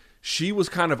like, she was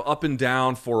kind of up and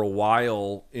down for a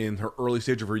while in her early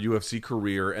stage of her UFC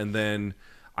career, and then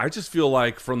I just feel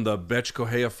like from the Betch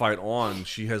Correia fight on,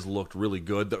 she has looked really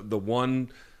good. The one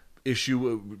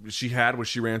issue she had was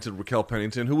she ran into Raquel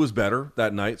Pennington, who was better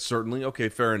that night, certainly. Okay,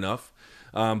 fair enough.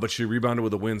 But she rebounded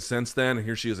with a win since then, and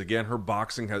here she is again. Her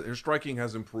striking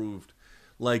has improved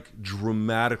like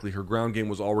dramatically. Her ground game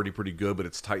was already pretty good, but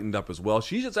it's tightened up as well.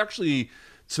 She's actually,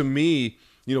 to me,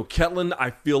 Ketlin, I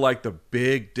feel like the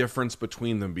big difference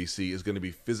between them, BC, is going to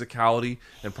be physicality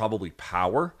and probably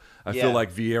power. I feel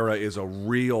like Vieira is a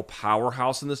real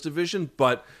powerhouse in this division,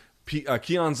 but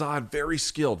Kianzad, very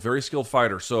skilled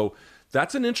fighter. So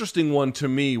that's an interesting one to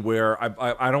me where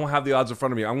I don't have the odds in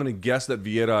front of me. I'm going to guess that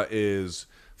Vieira is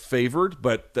favored,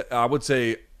 but I would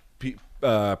say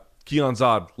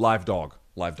Kianzad, live dog.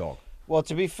 Well,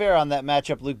 to be fair on that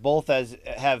matchup, Luke, both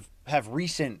have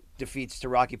recent defeats to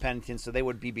Rocky Pennington, so they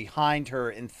would be behind her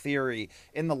in theory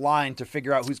in the line to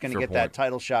figure out who's going to get that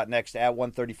title shot next at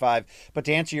 135. But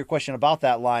to answer your question about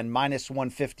that line, minus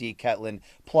 150 Ketlin,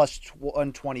 plus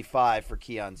 125 for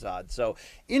Kianzad. So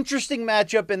interesting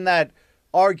matchup in that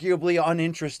arguably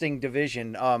uninteresting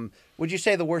division. Would you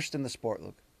say the worst in the sport,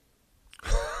 Luke?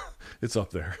 It's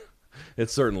up there.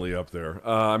 It's certainly up there.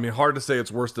 I mean, hard to say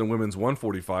it's worse than women's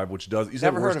 145, which does. You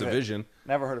said worst division.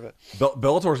 Never heard of it.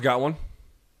 Bellator's got one.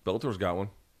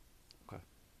 Okay.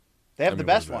 They have the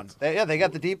best one. They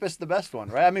got the deepest, the best one,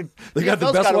 right? I mean, they got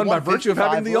the best one by virtue of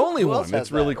having the only one.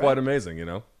 It's really quite amazing,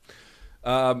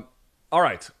 All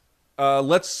right.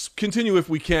 Let's continue if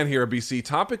we can here, BC.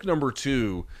 Topic number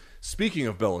 2, speaking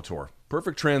of Bellator,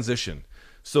 perfect transition.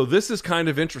 So this is kind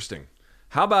of interesting.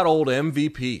 How about old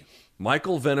MVP?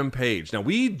 Michael Venom Page. Now,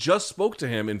 we just spoke to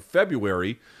him in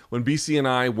February when BC and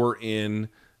I were in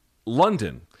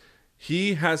London.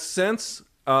 He has since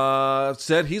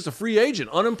said he's a free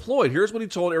agent, unemployed. Here's what he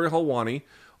told Ariel Helwani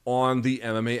on the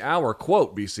MMA Hour.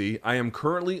 Quote, BC, I am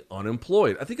currently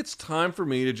unemployed. I think it's time for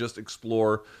me to just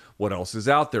explore what else is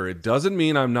out there. It doesn't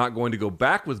mean I'm not going to go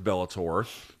back with Bellator.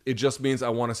 It just means I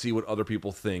want to see what other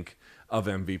people think of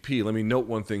MVP. Let me note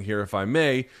one thing here, if I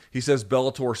may. He says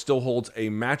Bellator still holds a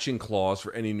matching clause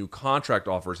for any new contract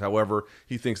offers. However,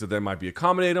 he thinks that might be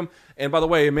accommodate him. And by the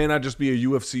way, it may not just be a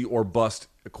UFC or bust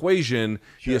equation.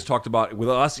 Sure. He has talked about, with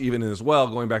us even as well,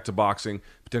 going back to boxing,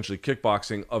 potentially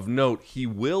kickboxing. Of note, he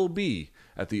will be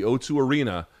at the O2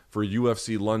 Arena for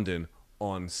UFC London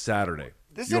on Saturday.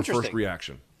 This is Your interesting. first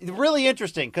reaction. Really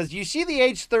interesting, because you see the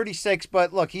age 36,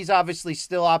 but look, he's obviously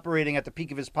still operating at the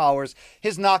peak of his powers.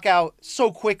 His knockout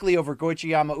so quickly over Goichi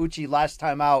Yamauchi last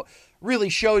time out really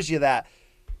shows you that.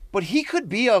 But he could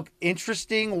be an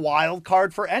interesting wild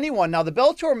card for anyone. Now, the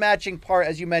Bellator matching part,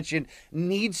 as you mentioned,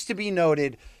 needs to be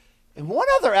noted. And one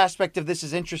other aspect of this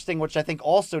is interesting, which I think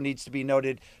also needs to be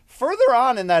noted. Further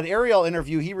on in that Ariel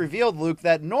interview, he revealed, Luke,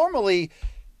 that normally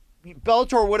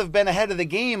Bellator would have been ahead of the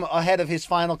game ahead of his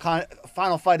final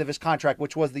fight of his contract,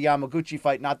 which was the Yamaguchi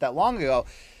fight not that long ago.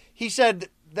 He said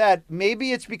that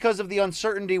maybe it's because of the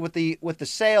uncertainty with the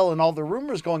sale and all the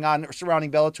rumors going on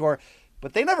surrounding Bellator,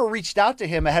 but they never reached out to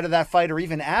him ahead of that fight or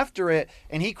even after it.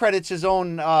 And he credits his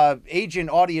own agent,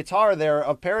 Audiatar there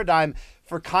of Paradigm,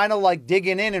 for kind of like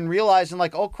digging in and realizing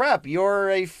like, oh crap, you're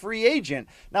a free agent.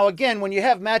 Now, again, when you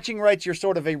have matching rights, you're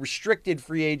sort of a restricted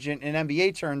free agent in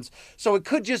NBA terms. So it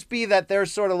could just be that they're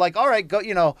sort of like, all right,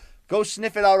 go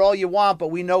sniff it out all you want, but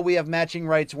we know we have matching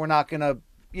rights. We're not going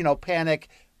to, panic.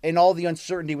 And all the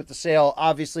uncertainty with the sale,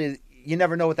 obviously, you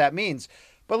never know what that means.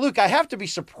 But Luke, I have to be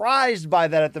surprised by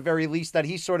that at the very least, that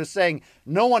he's sort of saying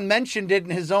no one mentioned it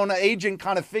and his own agent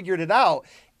kind of figured it out.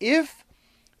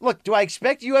 Look, do I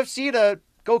expect UFC to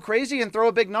go crazy and throw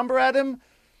a big number at him?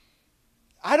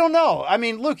 I don't know. I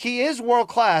mean, look, he is world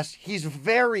class. He's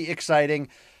very exciting.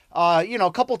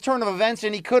 A couple turn of events,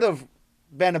 and he could have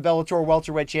been a Bellator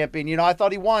welterweight champion. I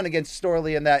thought he won against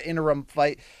Storley in that interim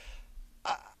fight.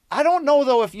 I don't know,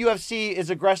 though, if UFC is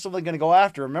aggressively going to go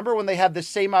after him. Remember when they had this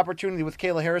same opportunity with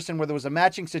Kayla Harrison where there was a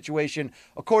matching situation?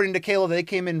 According to Kayla, they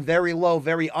came in very low,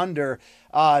 very under,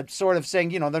 sort of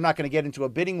saying, they're not going to get into a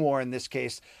bidding war in this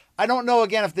case. I don't know,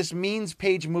 again, if this means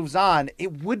Page moves on.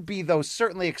 It would be, though,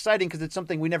 certainly exciting because it's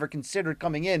something we never considered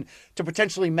coming in to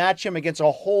potentially match him against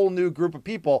a whole new group of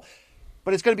people.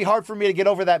 But it's going to be hard for me to get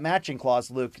over that matching clause,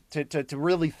 Luke, to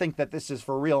really think that this is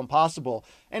for real and possible.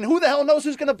 And who the hell knows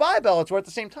who's going to buy Bellator at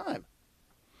the same time?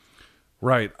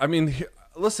 Right. I mean,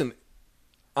 listen,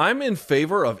 I'm in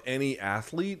favor of any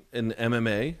athlete in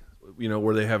MMA,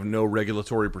 where they have no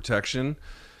regulatory protection,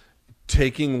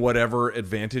 taking whatever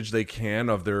advantage they can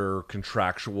of their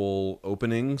contractual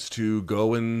openings to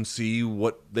go and see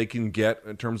what they can get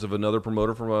in terms of another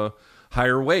promoter from a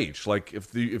higher wage. Like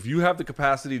if you have the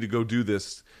capacity to go do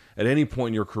this at any point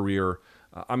in your career,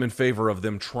 I'm in favor of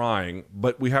them trying.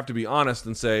 But we have to be honest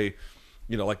and say,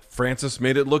 like Francis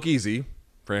made it look easy.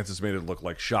 Francis made it look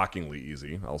like shockingly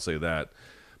easy. I'll say that.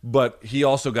 But he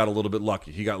also got a little bit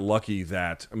lucky. He got lucky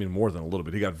that, more than a little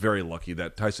bit. He got very lucky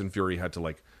that Tyson Fury had to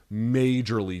like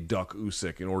majorly duck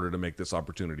Usyk in order to make this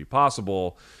opportunity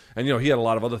possible. And, he had a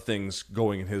lot of other things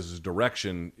going in his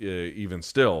direction even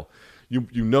still.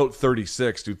 You note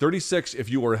 36, dude. 36, if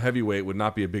you were a heavyweight, would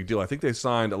not be a big deal. I think they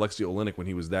signed Alexei Oleinik when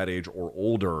he was that age or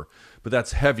older, but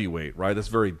that's heavyweight, right? That's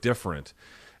very different.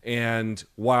 And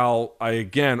while I,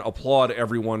 again, applaud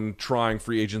everyone trying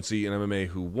free agency in MMA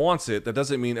who wants it, that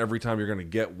doesn't mean every time you're going to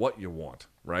get what you want,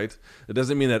 right? It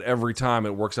doesn't mean that every time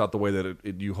it works out the way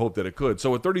that you hope that it could.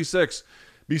 So at 36,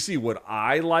 BC, would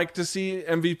I like to see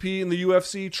MVP in the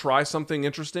UFC try something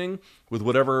interesting with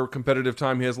whatever competitive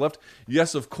time he has left?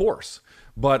 Yes, of course.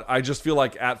 But I just feel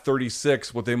like at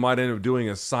 36, what they might end up doing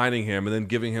is signing him and then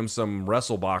giving him some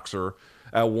wrestle boxer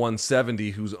at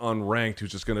 170 who's unranked,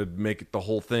 who's just going to make the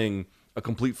whole thing a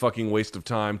complete fucking waste of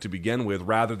time to begin with,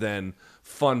 rather than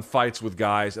fun fights with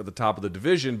guys at the top of the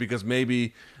division because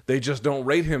maybe they just don't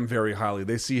rate him very highly.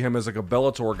 They see him as like a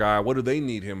Bellator guy. What do they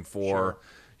need him for?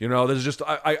 Sure. There's just,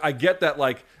 I get that.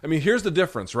 Like, here's the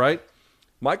difference, right?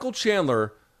 Michael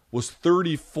Chandler was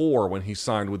 34 when he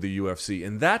signed with the UFC.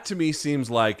 And that to me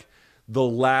seems like the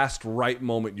last right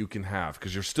moment you can have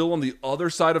because you're still on the other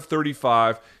side of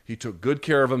 35. He took good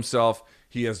care of himself.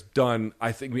 He has done,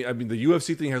 the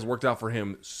UFC thing has worked out for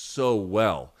him so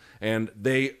well. And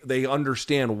they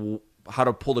understand how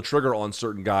to pull the trigger on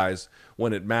certain guys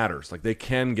when it matters. Like they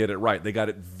can get it right. They got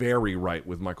it very right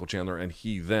with Michael Chandler and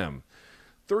them.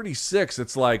 36,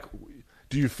 it's like,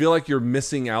 do you feel like you're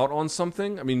missing out on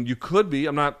something? You could be.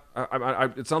 I'm not.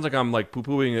 It sounds like I'm like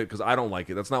poo-pooing it because I don't like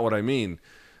it. That's not what I mean.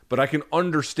 But I can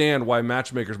understand why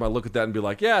matchmakers might look at that and be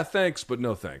like, yeah, thanks, but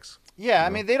no thanks. Yeah,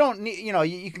 they don't need,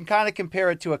 you can kind of compare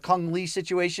it to a Kung Lee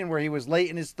situation where he was late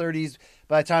in his 30s.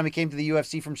 By the time he came to the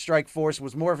UFC from Strikeforce,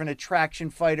 was more of an attraction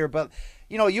fighter. But,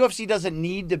 UFC doesn't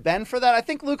need to bend for that. I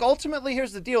think, Luke, ultimately,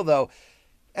 here's the deal, though.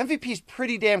 MVP's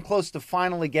pretty damn close to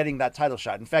finally getting that title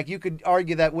shot. In fact, you could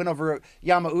argue that win over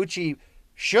Yamauchi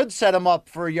should set him up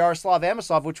for Yaroslav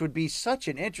Amosov, which would be such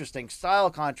an interesting style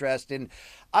contrast. And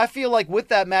I feel like with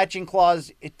that matching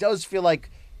clause, it does feel like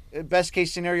best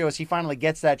case scenario is he finally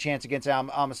gets that chance against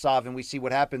Amosov and we see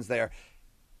what happens there.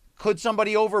 Could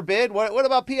somebody overbid? What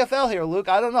about PFL here, Luke?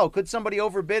 I don't know. Could somebody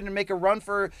overbid and make a run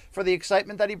for the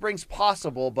excitement that he brings?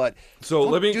 Possible, but so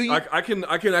let me. I can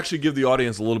actually give the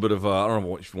audience a little bit of I don't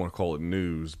know if you want to call it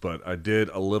news, but I did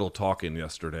a little talking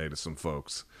yesterday to some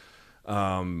folks.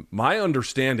 My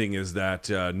understanding is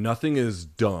that nothing is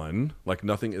done, like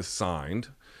nothing is signed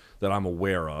that I'm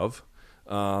aware of,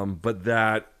 but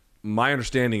that my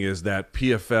understanding is that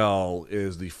PFL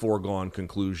is the foregone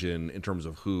conclusion in terms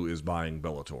of who is buying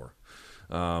Bellator.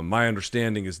 My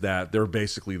understanding is that they're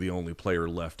basically the only player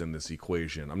left in this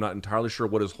equation. I'm not entirely sure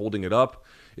what is holding it up.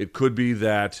 It could be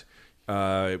that,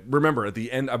 remember, at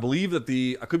the end, I believe that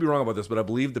I could be wrong about this, but I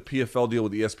believe the PFL deal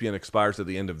with ESPN expires at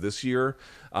the end of this year.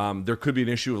 There could be an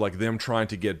issue of like them trying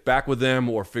to get back with them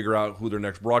or figure out who their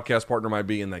next broadcast partner might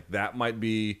be, and like that might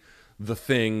be the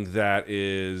thing that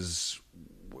is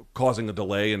causing a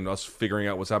delay in us figuring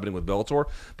out what's happening with Bellator.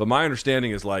 But my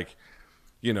understanding is like,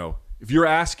 if you're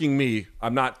asking me,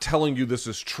 I'm not telling you this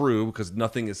is true because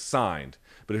nothing is signed.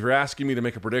 But if you're asking me to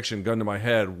make a prediction, gun to my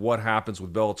head, what happens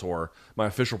with Bellator, my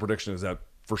official prediction is that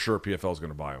for sure PFL is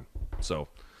going to buy him. So,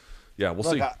 yeah, we'll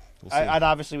see. I'd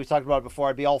obviously, we talked about it before,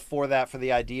 I'd be all for that, for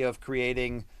the idea of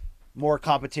creating more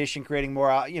competition, creating more,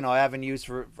 avenues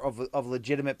of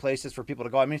legitimate places for people to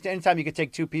go. Anytime you could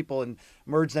take two people and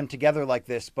merge them together like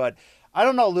this, but I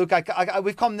don't know, Luke.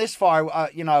 We've come this far.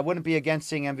 I wouldn't be against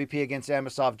seeing MVP against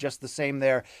Amosov just the same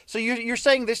there. So you're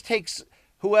saying this takes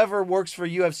whoever works for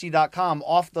UFC.com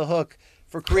off the hook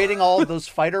for creating all of those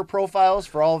fighter profiles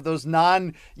for all of those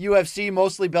non-UFC,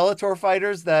 mostly Bellator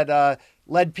fighters that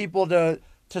led people to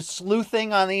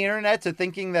sleuthing on the internet, to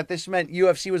thinking that this meant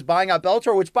UFC was buying out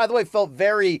Bellator, which, by the way, felt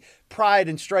very Pride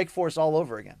and Strikeforce all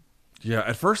over again. Yeah,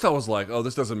 at first I was like, oh,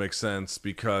 this doesn't make sense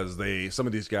because some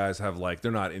of these guys have like,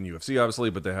 they're not in UFC obviously,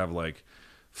 but they have like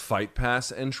Fight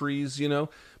Pass entries,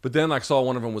 But then I saw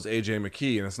one of them was AJ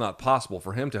McKee, and it's not possible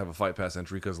for him to have a Fight Pass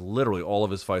entry because literally all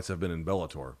of his fights have been in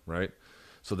Bellator, right?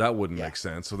 So that wouldn't make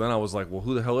sense. So then I was like, well,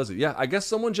 who the hell is it? Yeah, I guess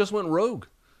someone just went rogue.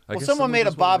 Well, guess someone made a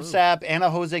just wanna Bob move. Sapp and a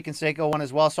Jose Canseco one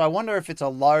as well, so I wonder if it's a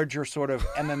larger sort of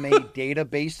MMA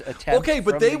database attempt. Okay,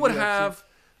 but from they the would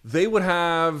UFC.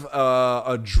 have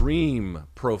a dream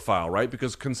profile, right?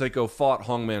 Because Canseco fought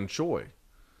Hongman Choi.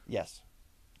 Yes.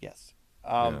 Yes.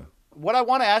 Yeah. What I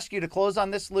want to ask you to close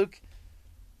on this, Luke,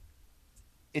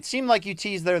 it seemed like you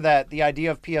teased there that the idea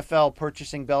of PFL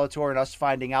purchasing Bellator and us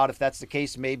finding out if that's the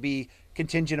case may be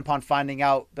contingent upon finding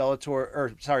out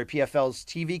PFL's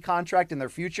TV contract in their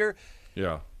future.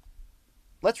 Yeah.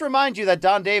 Let's remind you that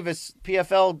Don Davis,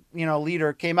 PFL,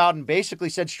 leader, came out and basically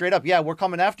said straight up, "Yeah, we're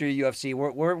coming after you, UFC.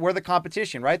 We're the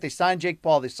competition, right?" They signed Jake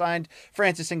Paul, they signed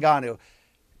Francis Ngannou.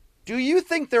 Do you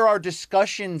think there are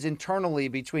discussions internally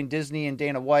between Disney and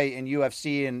Dana White and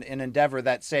UFC and Endeavor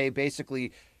that say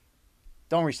basically,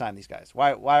 don't re-sign these guys?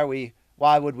 Why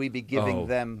would we be giving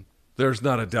them? There's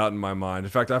not a doubt in my mind. In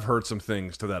fact, I've heard some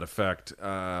things to that effect.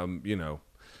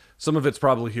 Some of it's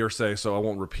probably hearsay, so I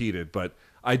won't repeat it. But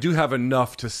I do have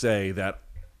enough to say that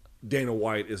Dana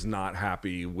White is not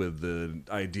happy with the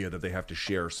idea that they have to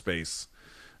share space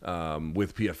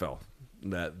with PFL.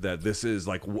 That this is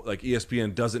like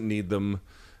ESPN doesn't need them,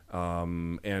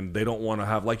 and they don't want to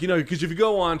have because if you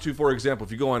go on to, for example,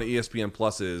 if you go on ESPN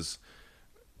Plus's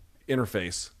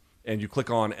interface and you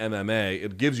click on MMA,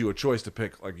 it gives you a choice to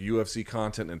pick like UFC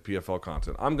content and PFL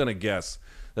content. I'm gonna guess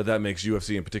that makes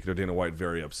UFC, in particular Dana White,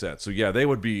 very upset. So yeah, they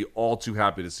would be all too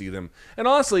happy to see them. And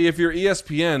honestly, if you're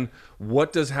ESPN,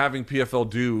 what does having PFL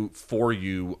do for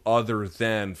you other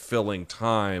than filling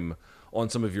time on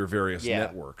some of your various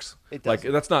networks? It like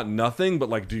doesn't. that's not nothing, but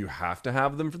like, do you have to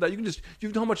have them for that? You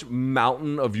know how much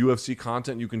mountain of UFC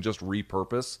content you can just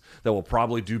repurpose that will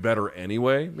probably do better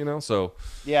anyway. So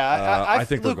Yeah, I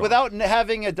think Luke, without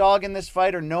having a dog in this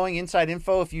fight or knowing inside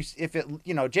info,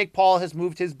 if Jake Paul has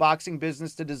moved his boxing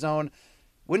business to DAZN,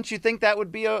 wouldn't you think that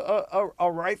would be a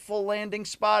rightful landing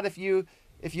spot if you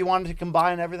wanted to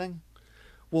combine everything?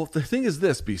 Well, the thing is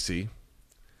this, BC.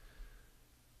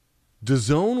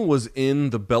 DAZN was in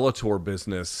the Bellator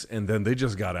business, and then they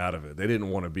just got out of it. They didn't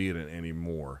want to be in it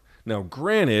anymore. Now,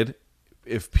 granted,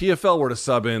 if PFL were to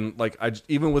sub in,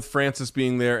 even with Francis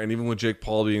being there and even with Jake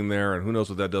Paul being there, and who knows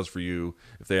what that does for you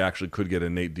if they actually could get a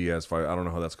Nate Diaz fight. I don't know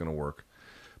how that's going to work.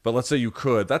 But let's say you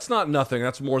could. That's not nothing.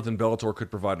 That's more than Bellator could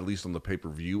provide, at least on the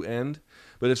pay-per-view end.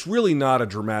 But it's really not a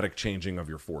dramatic changing of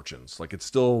your fortunes. It's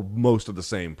still most of the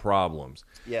same problems.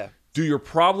 Yeah. Do your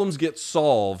problems get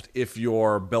solved if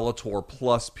you're Bellator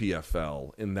plus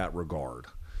PFL in that regard?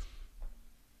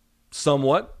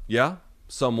 Somewhat, yeah,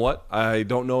 somewhat. I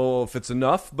don't know if it's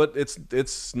enough, but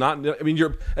it's not. I mean,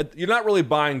 you're not really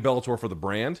buying Bellator for the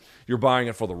brand. You're buying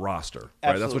it for the roster, right?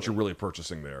 Absolutely. That's what you're really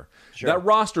purchasing there. Sure. That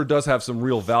roster does have some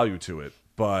real value to it,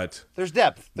 but there's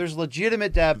depth. There's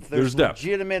legitimate depth. There's depth.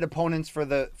 Legitimate opponents for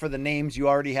the names you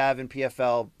already have in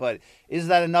PFL. But is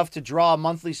that enough to draw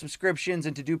monthly subscriptions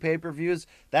and to do pay-per-views?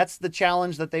 That's the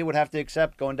challenge that they would have to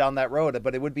accept going down that road.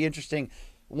 But it would be interesting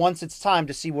once it's time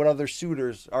to see what other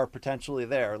suitors are potentially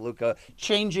there. Luca,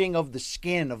 changing of the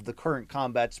skin of the current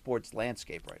combat sports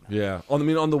landscape right now. yeah.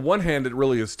 On the one hand, it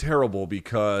really is terrible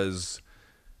because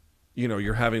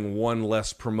you're having one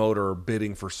less promoter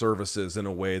bidding for services in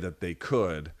a way that they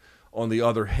could. On the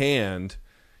other hand,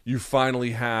 you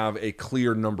finally have a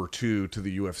clear number two to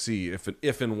the UFC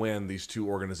if and when these two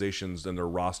organizations and their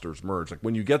rosters merge. Like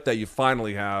when you get that, you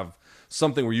finally have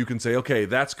something where you can say, okay,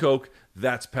 that's Coke,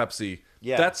 that's Pepsi.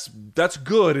 Yeah. That's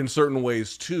good in certain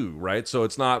ways too, right? So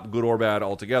it's not good or bad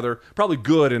altogether. Probably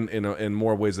good in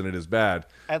more ways than it is bad.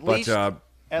 At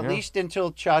least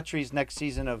until Chatri's next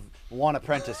season of One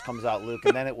Apprentice comes out, Luke,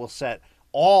 and then it will set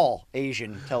all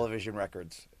Asian television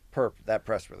records per that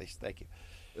press release. Thank you.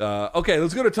 Okay,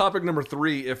 let's go to topic number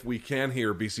 3 if we can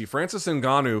here, BC. Francis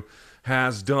Ngannou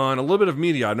has done a little bit of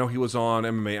media. I know he was on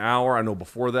MMA Hour. I know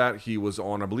before that he was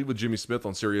on, I believe, with Jimmy Smith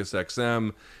on Sirius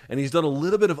XM. And he's done a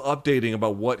little bit of updating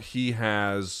about what he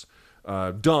has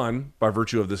done by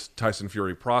virtue of this Tyson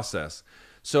Fury process.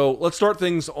 So let's start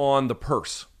things on the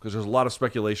purse, because there's a lot of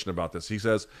speculation about this. He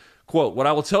says, quote, "What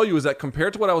I will tell you is that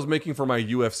compared to what I was making for my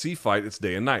UFC fight, it's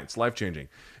day and night. It's life-changing.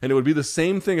 And it would be the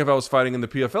same thing if I was fighting in the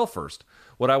PFL first.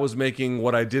 What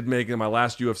I did make in my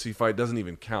last UFC fight doesn't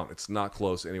even count. It's not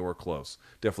close, anywhere close."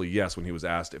 Definitely yes when he was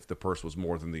asked if the purse was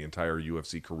more than the entire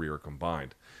UFC career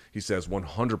combined. He says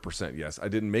 100% yes. I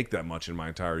didn't make that much in my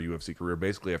entire UFC career,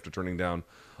 basically after turning down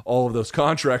all of those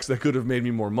contracts that could have made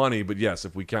me more money. But yes,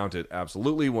 if we count it,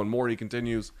 absolutely. One more, he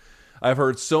continues. I've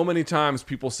heard so many times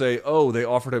people say, "Oh, they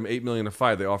offered him $8 million a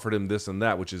fight. They offered him this and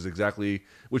that," which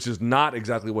is not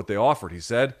exactly what they offered. He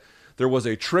said there was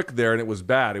a trick there and it was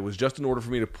bad. It was just in order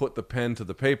for me to put the pen to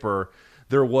the paper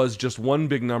there was just one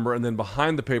big number, and then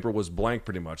behind the paper was blank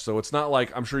pretty much. So it's not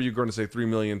like, I'm sure you're going to say 3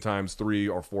 million times 3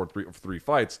 or 4, 3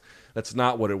 fights. That's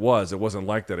not what it was. It wasn't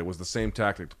like that. It was the same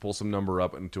tactic to pull some number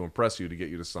up and to impress you, to get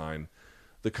you to sign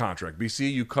the contract.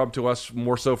 BC, you come to us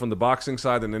more so from the boxing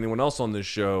side than anyone else on this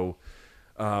show.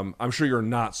 I'm sure you're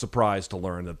not surprised to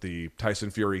learn that the Tyson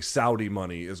Fury Saudi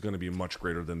money is going to be much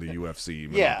greater than the UFC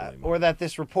monopoly money. Or that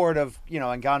this report of,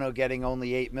 Ngannou getting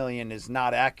only $8 million is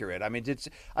not accurate. I mean,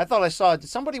 I thought I saw,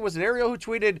 was it Ariel who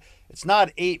tweeted, it's not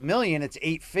 $8 million, it's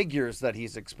 8 figures that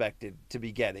he's expected to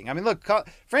be getting. I mean, look,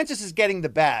 Francis is getting the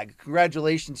bag.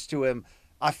 Congratulations to him.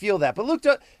 I feel that. But Luke,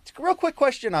 it's a real quick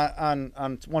question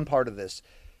on one part of this.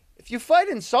 If you fight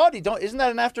in Saudi, isn't that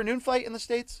an afternoon fight in the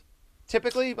States?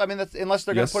 Typically, I mean, unless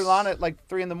they're going to put it on at like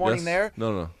 3 a.m. there.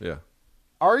 No, yeah.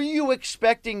 Are you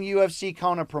expecting UFC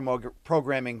counter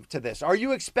programming to this? Are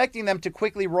you expecting them to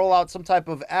quickly roll out some type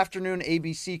of afternoon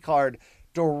ABC card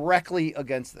directly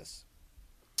against this?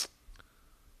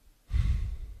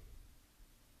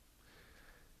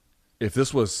 If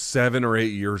this was 7 or 8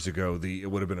 years ago,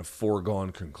 it would have been a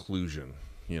foregone conclusion.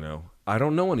 I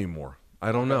don't know anymore.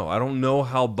 I don't know. I don't know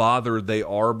how bothered they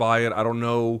are by it. I don't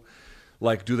know.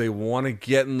 Like, do they want to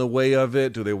get in the way of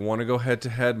it? Do they want to go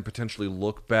head-to-head and potentially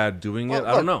look bad doing it?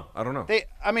 I don't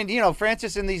know.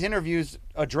 Francis in these interviews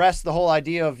addressed the whole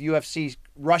idea of UFC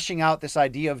rushing out this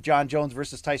idea of John Jones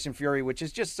versus Tyson Fury, which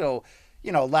is just so,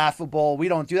 laughable. We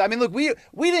don't do that. I mean, look, we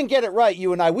didn't get it right,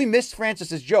 you and I. We missed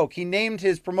Francis's joke. He named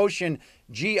his promotion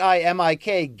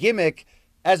GIMIK, Gimmick,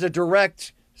 as a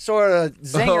direct sort of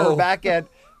zinger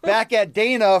back at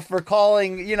Dana for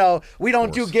calling, we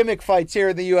don't do gimmick fights here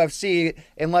in the UFC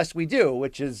unless we do,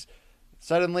 which is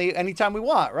suddenly anytime we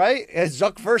want, right?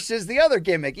 Zuck versus the other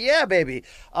gimmick. Yeah, baby.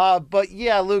 But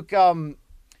yeah, Luke,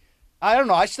 I don't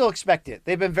know. I still expect it.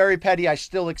 They've been very petty. I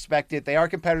still expect it. They are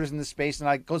competitors in this space, and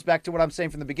it goes back to what I'm saying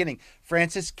from the beginning.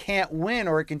 Francis can't win,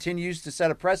 or it continues to set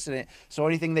a precedent. So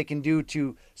anything they can do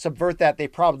to subvert that, they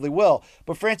probably will.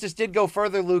 But Francis did go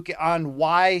further, Luke, on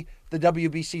why the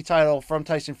WBC title from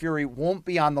Tyson Fury won't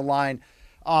be on the line.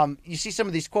 You see some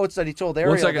of these quotes that he told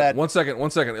Ariel. One second.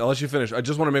 I'll let you finish. I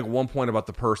just want to make one point about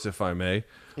the purse, if I may.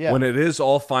 Yeah. When it is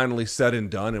all finally said and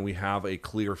done and we have a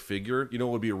clear figure, what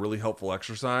would be a really helpful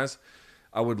exercise?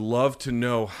 I would love to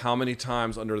know how many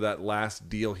times under that last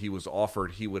deal he was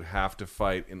offered he would have to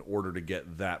fight in order to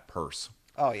get that purse.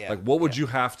 Oh, yeah. Like, what would you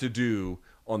have to do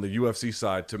on the UFC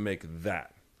side to make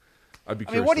that? I'd be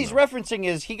curious. I mean, what he's referencing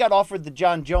is he got offered the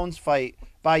John Jones fight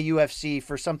by UFC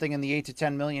for something in the 8 to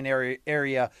 10 million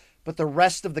area, but the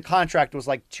rest of the contract was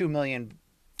like 2 million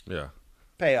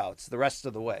payouts the rest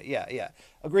of the way. Yeah.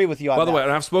 Agree with you on that. By the way,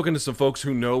 and I've spoken to some folks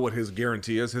who know what his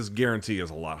guarantee is. His guarantee is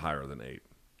a lot higher than 8.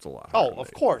 It's a lot higher. Oh,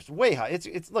 of course. Way high.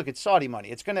 It's Saudi money.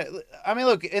 It's going to, I mean,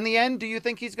 look, in the end, do you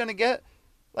think he's going to get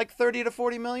like 30 to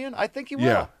 40 million? I think he will.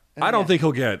 Yeah. I don't think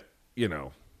he'll get,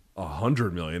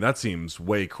 100 million. That seems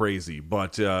way crazy.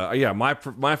 But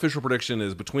my official prediction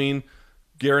is between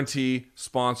guarantee,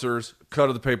 sponsors, cut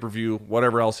of the pay-per-view,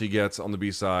 whatever else he gets on the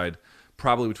B side,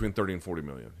 probably between 30 and 40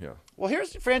 million. Yeah. Well,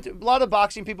 here's a lot of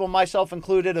boxing people, myself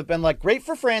included, have been like, great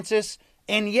for Francis.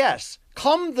 And yes,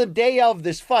 come the day of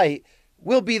this fight,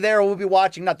 we'll be there. We'll be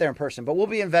watching, not there in person, but we'll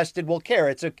be invested. We'll care.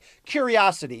 It's a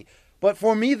curiosity. But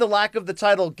for me, the lack of the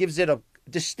title gives it a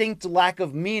distinct lack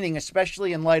of meaning,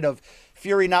 especially in light of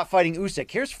Fury not fighting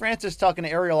Usyk. Here's Francis talking to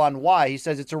Ariel on why. He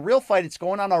says, it's a real fight. It's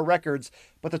going on our records,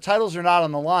 but the titles are not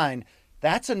on the line.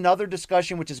 That's another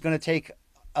discussion which is going to take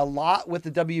a lot with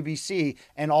the WBC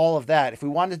and all of that. If we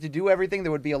wanted to do everything,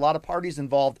 there would be a lot of parties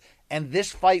involved, and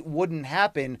this fight wouldn't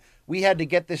happen. We had to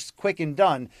get this quick and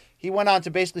done. He went on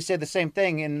to basically say the same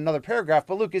thing in another paragraph.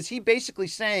 But Luke, is he basically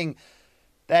saying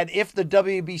that if the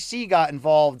WBC got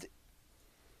involved,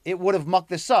 it would have mucked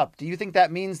this up? Do you think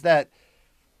that means that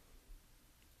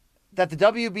the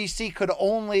WBC could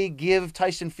only give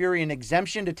Tyson Fury an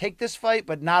exemption to take this fight,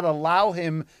 but not allow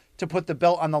him to put the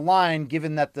belt on the line,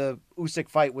 given that the Usyk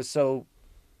fight was so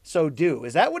due?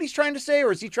 Is that what he's trying to say?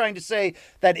 Or is he trying to say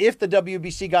that if the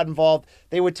WBC got involved,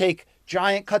 they would take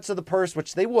giant cuts of the purse,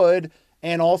 which they would,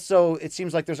 and also it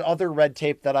seems like there's other red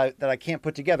tape that I can't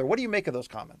put together? What do you make of those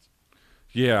comments?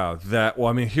 Yeah,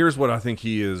 here's what I think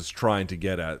he is trying to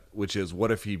get at, which is,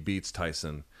 what if he beats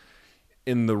Tyson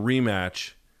in the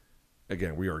rematch?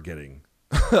 Again, we are getting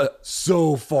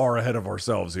so far ahead of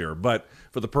ourselves here, but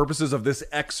for the purposes of this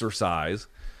exercise,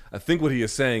 I think what he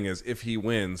is saying is if he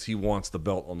wins, he wants the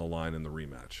belt on the line in the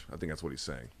rematch. I think that's what he's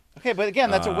saying. Okay, but again,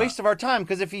 that's a waste of our time,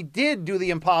 because if he did do the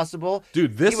impossible,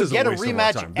 dude, this he would is get a waste rematch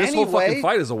of our time. This anyway. whole fucking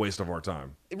fight is a waste of our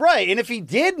time. Right, and if he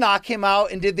did knock him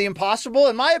out and did the impossible,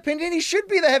 in my opinion, he should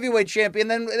be the heavyweight champion.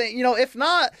 Then, if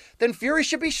not, then Fury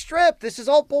should be stripped. This is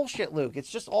all bullshit, Luke. It's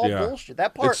just all bullshit.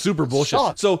 That part, it's super bullshit.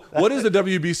 sucks. So, what is the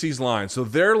WBC's line? So,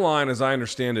 their line, as I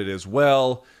understand it, is,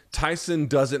 well, Tyson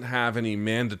doesn't have any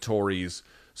mandatories,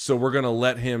 so we're going to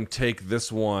let him take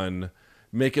this one,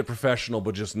 make it professional,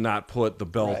 but just not put the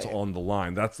belt on the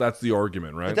line. That's the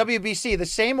argument, right? The WBC, the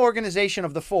same organization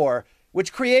of the four,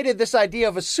 which created this idea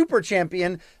of a super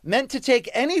champion, meant to take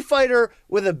any fighter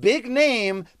with a big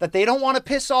name that they don't want to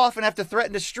piss off and have to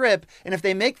threaten to strip, and if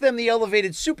they make them the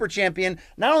elevated super champion,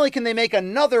 not only can they make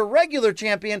another regular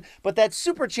champion, but that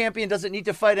super champion doesn't need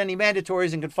to fight any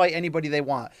mandatories and can fight anybody they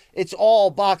want. It's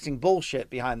all boxing bullshit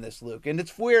behind this, Luke. And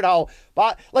it's weird how,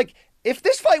 if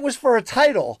this fight was for a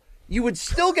title, you would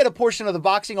still get a portion of the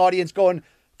boxing audience going,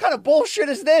 what kind of bullshit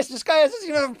is this? This guy doesn't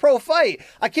even have a pro fight.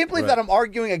 I can't believe that I'm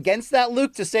arguing against that,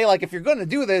 Luke, to say, if you're going to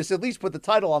do this, at least put the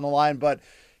title on the line. But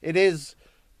it is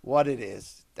what it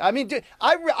is. I mean, dude,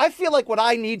 I feel like what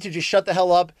I need to just shut the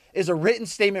hell up is a written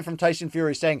statement from Tyson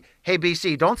Fury saying, hey,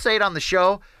 BC, don't say it on the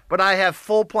show, but I have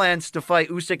full plans to fight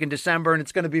Usyk in December, and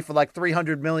it's going to be for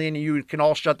 $300 million, and you can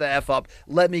all shut the F up.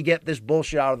 Let me get this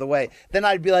bullshit out of the way. Then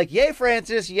I'd be like, yay,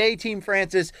 Francis, yay, Team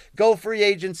Francis, go free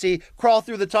agency, crawl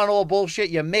through the tunnel of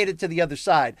bullshit, you made it to the other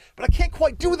side. But I can't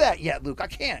quite do that yet, Luke. I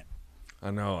can't. I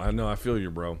know. I feel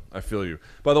you, bro. I feel you.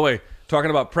 By the way,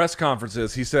 talking about press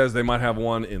conferences, he says they might have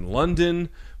one in London,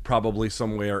 probably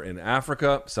somewhere in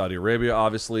Africa, Saudi Arabia,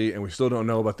 obviously, and we still don't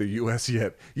know about the U.S.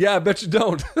 yet. Yeah, I bet you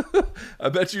don't. I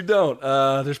bet you don't.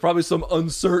 There's probably some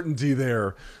uncertainty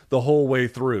there the whole way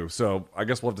through, so I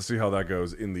guess we'll have to see how that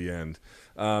goes in the end.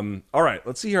 All right,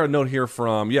 let's see here a note here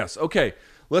from, yes, okay,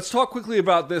 let's talk quickly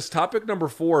about this. Topic number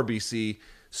 4, BC.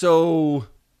 So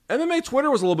MMA Twitter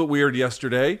was a little bit weird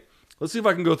yesterday. Let's see if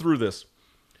I can go through this.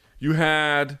 You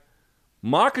had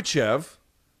Makhachev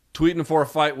tweeting for a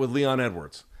fight with Leon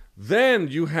Edwards. Then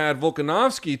you had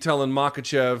Volkanovski telling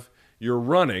Makhachev, you're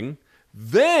running.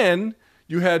 Then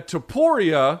you had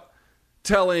Topuria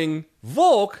telling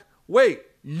Volk, wait,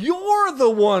 you're the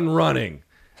one running.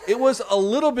 It was a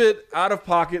little bit out of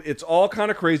pocket. It's all kind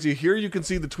of crazy. Here you can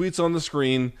see the tweets on the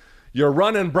screen. You're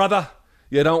running, brother.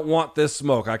 You don't want this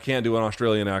smoke. I can't do an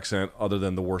Australian accent other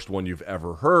than the worst one you've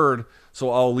ever heard, so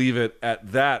I'll leave it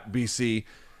at that, BC.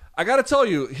 I got to tell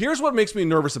you, here's what makes me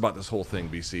nervous about this whole thing,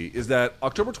 BC, is that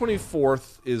October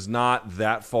 24th is not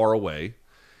that far away.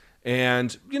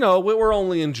 And, we're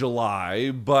only in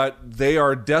July, but they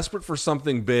are desperate for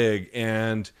something big.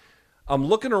 And I'm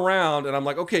looking around and I'm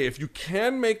like, okay, if you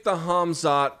can make the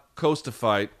Hamzat Costa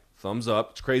fight, thumbs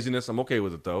up. It's craziness. I'm okay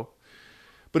with it, though.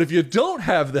 But if you don't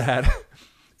have that,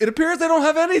 it appears they don't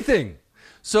have anything.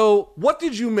 So what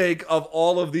did you make of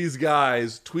all of these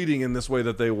guys tweeting in this way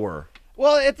that they were?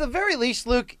 Well, at the very least,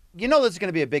 Luke, this is going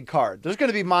to be a big card. There's going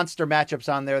to be monster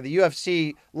matchups on there. The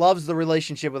UFC loves the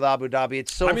relationship with Abu Dhabi.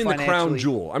 It's so financially...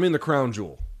 the crown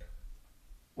jewel.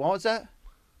 What was that?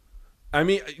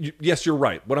 Yes, you're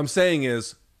right. What I'm saying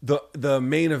is the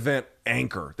main event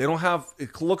anchor.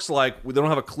 It looks like they don't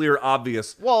have a clear,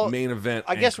 obvious main event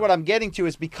I guess what I'm getting to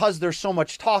is because there's so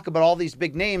much talk about all these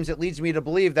big names, it leads me to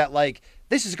believe that,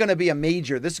 this is going to be a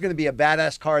major. This is going to be a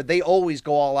badass card. They always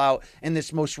go all out in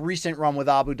this most recent run with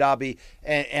Abu Dhabi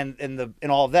and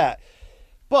all of that.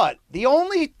 But the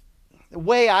only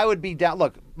way I would be down...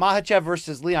 Look, Makhachev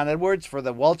versus Leon Edwards for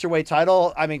the welterweight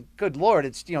title. I mean, good Lord,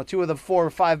 it's, two of the 4 or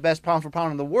 5 best pound for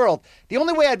pound in the world. The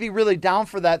only way I'd be really down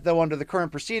for that, though, under the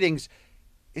current proceedings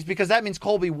is because that means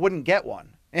Colby wouldn't get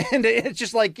one. And it's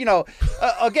just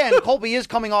again, Colby is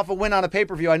coming off a win on a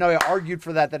pay-per-view. I know I argued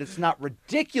for that it's not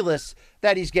ridiculous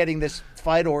that he's getting this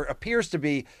fight, or appears to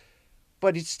be,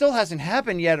 but it still hasn't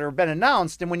happened yet or been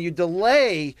announced. And when you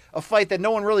delay a fight that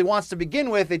no one really wants to begin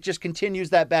with, it just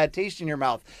continues that bad taste in your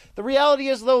mouth. The reality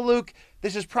is, though, Luke,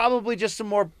 this is probably just some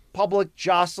more public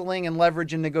jostling and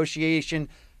leverage and negotiation.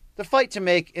 The fight to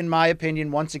make, in my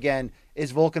opinion, once again,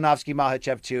 is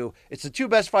Volkanovski-Makhachev 2. It's the 2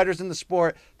 best fighters in the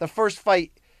sport. The first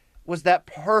fight was that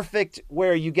perfect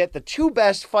where you get the 2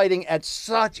 best fighting at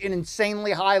such an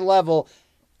insanely high level,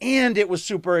 and it was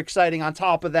super exciting on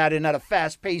top of that and at a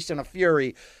fast pace and a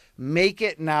fury. Make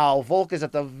it now. Volk is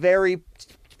at the very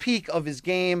peak of his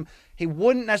game. He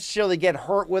wouldn't necessarily get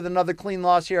hurt with another clean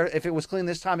loss here if it was clean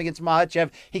this time against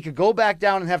Makhachev. He could go back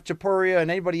down and have Topuria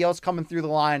and anybody else coming through the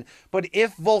line. But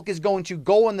if Volk is going to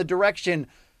go in the direction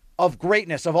of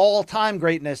greatness, of all-time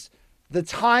greatness, the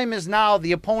time is now.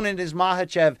 The opponent is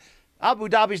Makhachev. Abu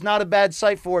Dhabi's not a bad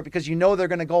site for it because they're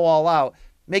going to go all out.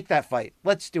 Make that fight.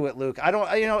 Let's do it, Luke.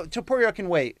 Topuria can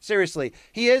wait. Seriously.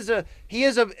 He is a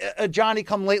Johnny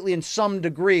come lately in some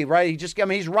degree, right?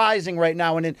 He's rising right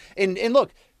now. And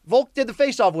look, Volk did the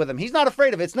face-off with him. He's not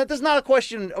afraid of it. This is not a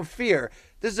question of fear.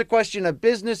 This is a question of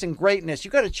business and greatness.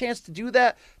 You got a chance to do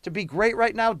that, to be great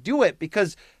right now, do it,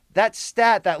 because that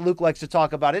stat that Luke likes to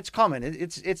talk about, it's coming.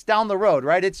 It's down the road,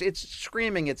 right? It's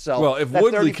screaming itself. Well, if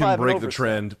Woodley can break the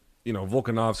trend,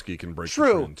 Volkanovski can break the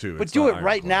trend too. But do it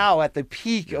right now at the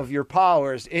peak of your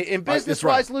powers. In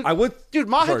business-wise, Luke, dude,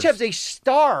 Makhachev's a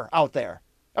star out there.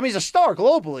 I mean, he's a star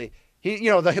globally. The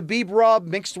Khabib rub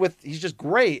mixed with, he's just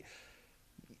great.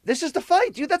 This is the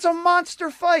fight, dude. That's a monster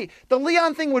fight. The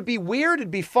Leon thing would be weird.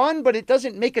 It'd be fun, but it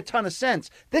doesn't make a ton of sense.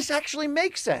 This actually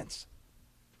makes sense.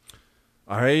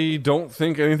 I don't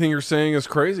think anything you're saying is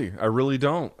crazy. I really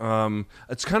don't.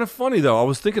 It's kind of funny, though.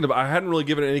 I hadn't really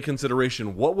given it any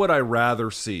consideration. What would I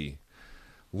rather see?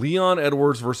 Leon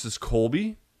Edwards versus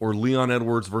Colby or Leon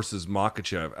Edwards versus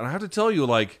Makhachev? And I have to tell you,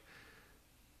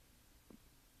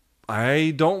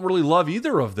 I don't really love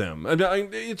either of them.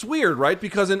 It's weird, right?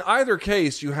 Because in either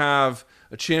case, you have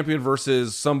a champion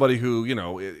versus somebody who,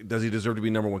 does he deserve to be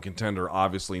number one contender?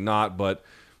 Obviously not, but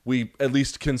we at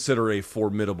least consider a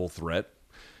formidable threat.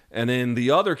 And in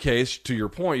the other case, to your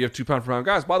point, you have 2 pound-for-pound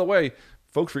guys. By the way,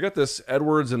 folks, forget this.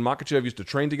 Edwards and Makhachev used to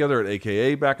train together at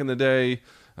AKA back in the day.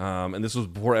 And this was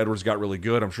before Edwards got really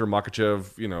good. I'm sure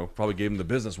Makhachev, probably gave him the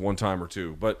business one time or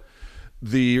two. But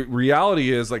the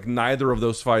reality is, neither of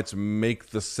those fights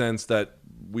make the sense that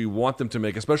we want them to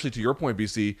make, especially to your point,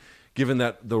 BC, given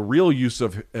that the real use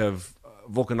of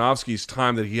Volkanovski's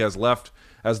time that he has left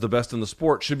as the best in the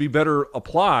sport should be better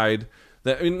applied.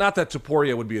 Not that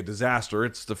Topuria would be a disaster.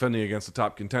 It's defending against the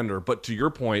top contender. But to your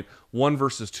point, 1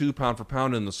 versus 2 pound for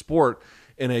pound in the sport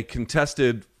in a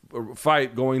contested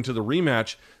fight going to the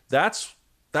rematch, that's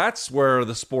where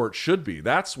the sport should be.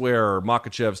 That's where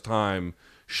Makhachev's time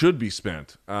should be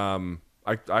spent. I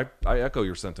echo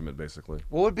your sentiment, basically.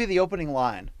 What would be the opening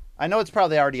line? I know it's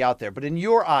probably already out there, but in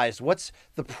your eyes, what's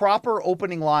the proper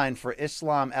opening line for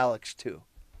Islam Alex 2?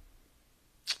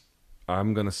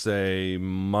 I'm going to say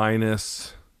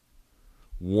minus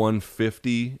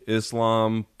 150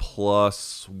 Islam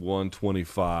plus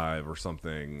 125 or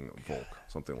something, Volk,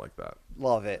 something like that.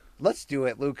 Love it. Let's do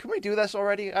it, Luke. Can we do this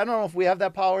already? I don't know if we have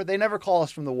that power. They never call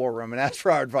us from the war room and ask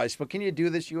for our advice, but can you do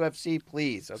this, UFC,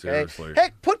 please? Okay. Seriously.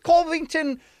 Heck, put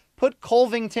Colvington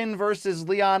versus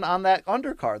Leon on that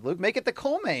undercard, Luke. Make it the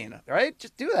co-main, right?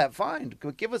 Just do that. Fine.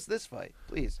 Give us this fight,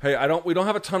 please. Hey, we don't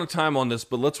have a ton of time on this,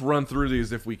 but let's run through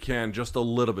these if we can, just a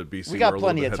little bit, BC. We got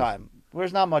plenty of time.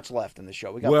 There's not much left in the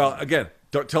show. Again,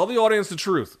 don't tell the audience the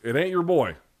truth. It ain't your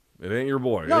boy. It ain't your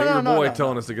boy. It ain't your boy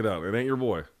telling us to get out. It ain't your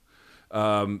boy.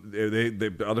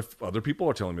 Other people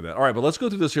are telling me that. All right, but let's go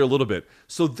through this here a little bit.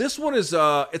 So this one is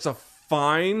it's a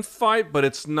fine fight, but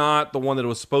it's not the one that it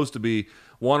was supposed to be.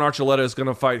 Juan Archuleta is going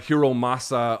to fight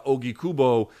Hiromasa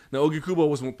Ogikubo. Now, Ogikubo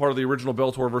was part of the original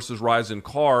Bellator versus Ryzen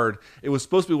card. It was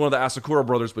supposed to be one of the Asakura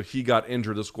brothers, but he got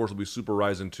injured. This, of course, will be Super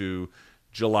Ryzen 2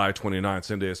 July 29th,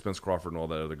 same day as Spence Crawford and all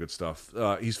that other good stuff.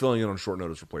 He's filling in on short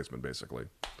notice replacement, basically.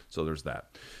 So there's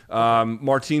that.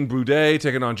 Martin Boudet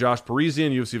taking on Josh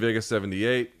Parisian, UFC Vegas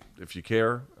 78, if you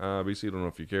care. BC, I don't know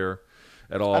if you care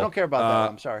at all. I don't care about that.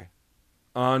 I'm sorry.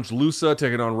 Ange Lusa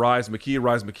taking on Rise McKee.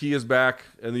 Rise McKee is back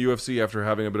in the UFC after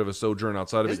having a bit of a sojourn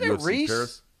outside of Isn't UFC Reese?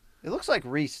 Paris. It looks like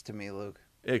Reese to me, Luke.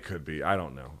 It could be. I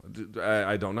don't know.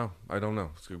 I don't know. I don't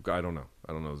know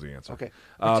is the answer. Okay.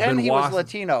 Pretend he was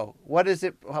Latino. What is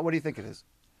it? What do you think it is?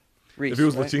 Reese. If he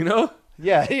was Latino?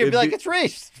 Yeah, you'd be like, it's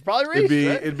Reese. It's probably Reese.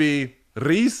 It'd be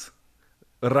Reese,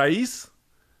 Raiz,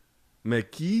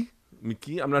 McKee.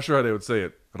 I'm not sure how they would say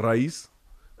it. Raiz.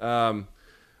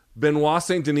 Benoit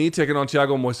Saint Denis taking on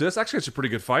Thiago Moises. Actually, it's a pretty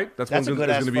good fight. That's one that's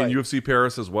going to be in UFC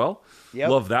Paris as well. Yep.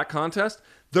 Love that contest.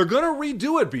 They're going to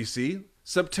redo it, BC.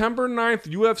 September 9th,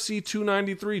 UFC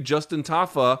 293, Justin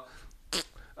Tafa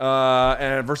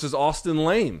and versus Austin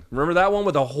Lane. Remember that one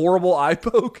with a horrible eye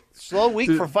poke? Slow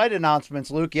week for fight announcements,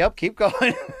 Luke. Yep, keep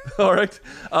going. All right.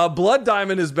 Blood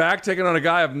Diamond is back, taking on a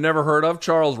guy I've never heard of,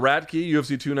 Charles Ratke,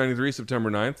 UFC 293,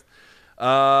 September 9th.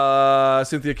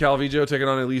 Cynthia Calvillo taking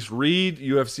on Elise Reed,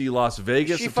 UFC Las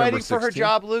Vegas. Is she September fighting for 16th. her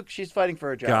job, Luke? She's fighting for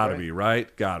her job. Gotta be,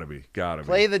 right? Gotta be.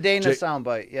 Play the Dana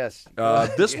soundbite, yes.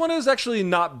 This one is actually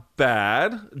not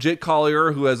bad. Jake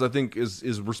Collier, who I think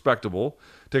is respectable,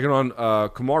 taking on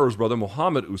Kamaru's brother,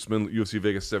 Mohammed Usman, UFC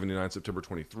Vegas 79, September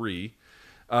 23.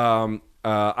 Irina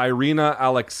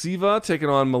Alexieva taking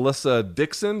on Melissa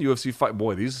Dixon, UFC fight.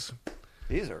 Boy, these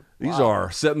These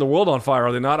are setting the world on fire,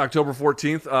 are they not? October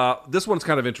 14th. This one's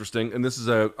kind of interesting, and this is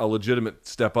a legitimate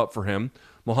step up for him.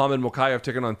 Muhammad Makhachev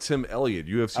taking on Tim Elliott,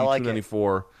 UFC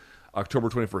 294, October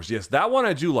 21st. Yes, that one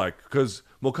I do like because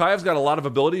Makhachev's got a lot of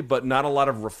ability, but not a lot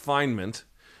of refinement,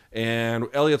 and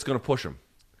Elliott's going to push him.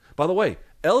 By the way,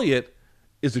 Elliott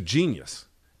is a genius.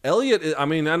 Elliott, I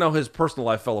mean, I know his personal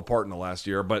life fell apart in the last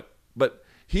year, but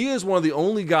he is one of the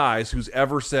only guys who's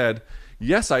ever said,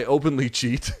 yes, I openly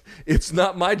cheat. It's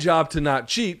not my job to not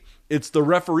cheat. It's the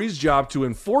referee's job to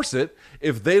enforce it.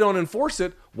 If they don't enforce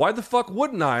it, why the fuck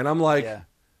wouldn't I? And I'm like,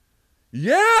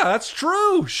 yeah, that's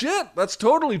true. Shit, that's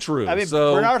totally true. I mean,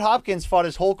 Bernard Hopkins fought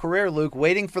his whole career, Luke,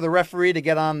 waiting for the referee to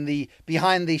get on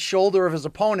behind the shoulder of his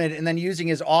opponent and then using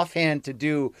his offhand to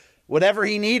do whatever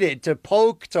he needed, to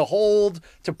poke, to hold,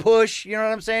 to push. You know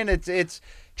what I'm saying? It's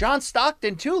John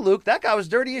Stockton too, Luke. That guy was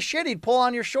dirty as shit. He'd pull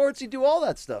on your shorts. He'd do all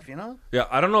that stuff, you know? Yeah,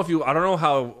 I don't know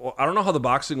how the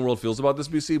boxing world feels about this,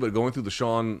 BC, but going through the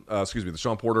Sean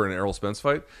Porter and Errol Spence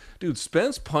fight, dude,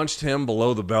 Spence punched him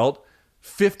below the belt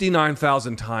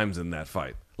 59,000 times in that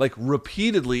fight, like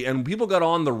repeatedly, and people got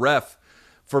on the ref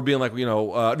for being like,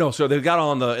 so they got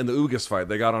on in the Ugas fight,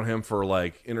 they got on him for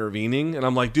like intervening, and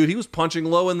I'm like, dude, he was punching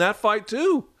low in that fight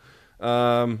too.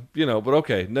 But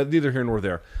okay, neither here nor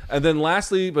there. And then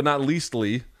lastly, but not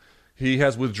leastly, he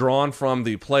has withdrawn from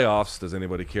the playoffs. Does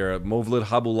anybody care? Movlid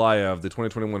Habulayev, the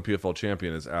 2021 PFL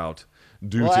champion, is out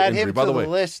due to add injury. him By the to way,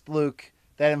 the list, Luke,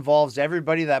 that involves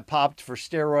everybody that popped for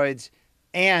steroids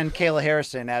and Kayla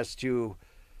Harrison as to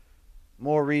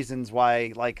more reasons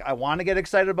why, like, I want to get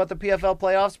excited about the PFL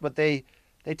playoffs, but they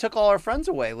took all our friends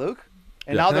away, Luke.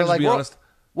 And now they're like,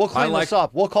 we'll clean this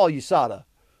up. We'll call USADA.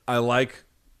 I like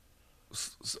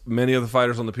many of the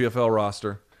fighters on the PFL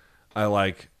roster. I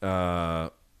like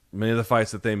many of the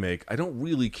fights that they make. I don't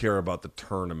really care about the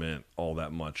tournament all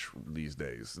that much these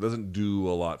days. It doesn't do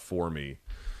a lot for me.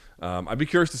 I'd be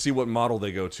curious to see what model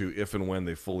they go to if and when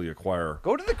they fully acquire.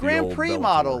 Go to the Grand Prix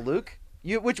model, Luke.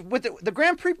 The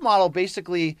Grand Prix model,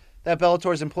 basically, that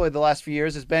Bellator's employed the last few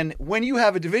years has been when you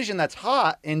have a division that's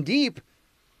hot and deep,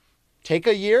 take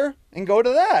a year and go to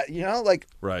that. You know, like,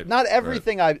 right, not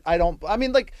everything. Right. I don't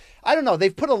know.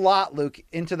 They've put a lot, Luke,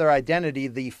 into their identity,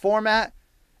 the format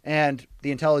and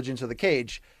the intelligence of the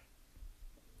cage.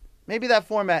 Maybe that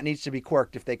format needs to be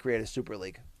quirked if they create a Super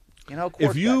League. You know,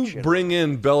 if you bring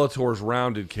in Bellator's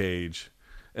rounded cage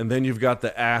and then you've got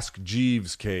the Ask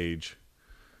Jeeves cage,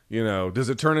 you know, does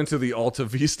it turn into the Alta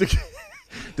Vista cage?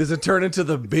 Does it turn into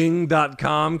the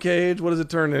Bing.com cage? What does it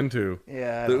turn into?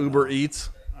 Yeah. The Uber Eats?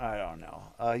 I don't know.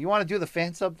 You want to do the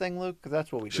fan sub thing, Luke? Because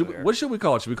that's what we do here. What should we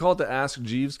call it? Should we call it the Ask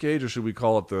Jeeves cage or should we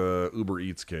call it the Uber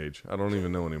Eats cage? I don't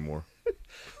even know anymore.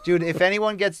 Dude, if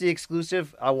anyone gets the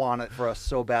exclusive, I want it for us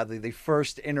so badly. The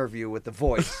first interview with the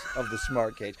voice of the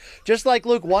Smart Cage. Just like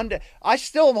Luke, one day, I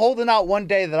still am holding out one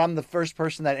day that I'm the first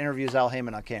person that interviews Al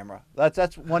Heyman on camera.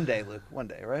 That's one day, Luke. One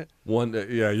day, right? One day,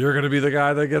 yeah. You're going to be the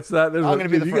guy that gets that? I'm going to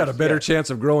be the first. You got a better chance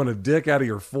of growing a dick out of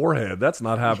your forehead. That's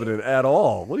not happening at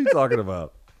all. What are you talking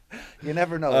about? You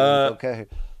never know, Luke, okay.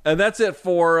 And that's it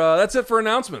for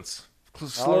announcements.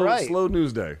 Slow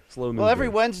news day. Well, every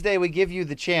Wednesday we give you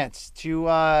the chance to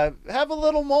have a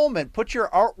little moment. Put your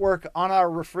artwork on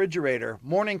our refrigerator.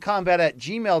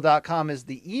 morningcombat@gmail.com is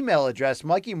the email address.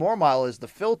 Mikey Mormile is the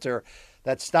filter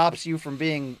that stops you from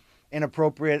being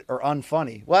inappropriate or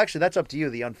unfunny. Well, actually, that's up to you,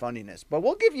 the unfunniness. But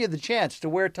we'll give you the chance to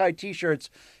wear tight T-shirts,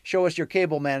 show us your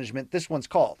cable management. This one's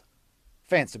called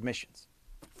Fan Submissions.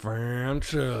 Fan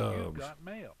subs. You've got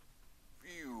mail.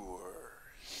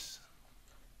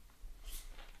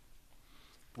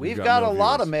 We've got a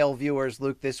lot of male viewers,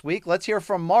 Luke, this week. Let's hear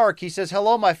from Mark. He says,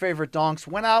 hello, my favorite donks.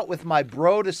 Went out with my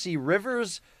bro to see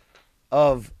Rivers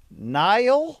of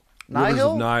Nile. Rivers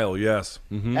of Nile, yes.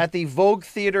 Mm-hmm. At the Vogue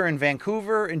Theater in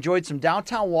Vancouver. Enjoyed some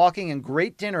downtown walking and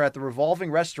great dinner at the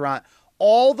Revolving Restaurant,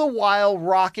 all the while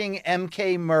rocking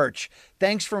MK merch.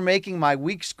 Thanks for making my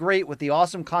weeks great with the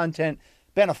awesome content.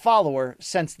 Been a follower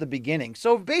since the beginning.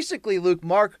 So basically, Luke,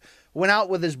 Mark went out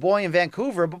with his boy in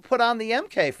Vancouver, but put on the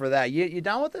MK for that. You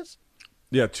down with this?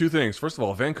 Yeah, two things. First of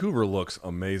all, Vancouver looks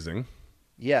amazing.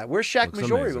 Yeah, where's Shaq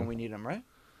Majori when we need him, right?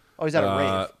 Oh, he's at a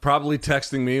rave. Probably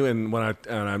texting me when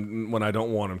I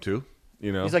don't want him to.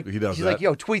 You know, he's like, he does he's that. like,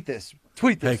 yo, tweet this,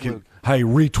 Luke. Hey,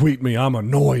 retweet me. I'm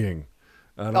annoying.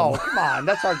 Oh, come on,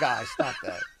 that's our guy. Stop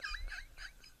that.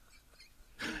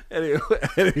 Anyway,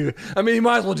 I mean, he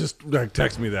might as well just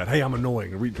text me that. Hey, I'm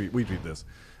annoying. Retweet this.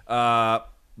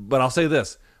 But I'll say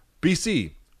this.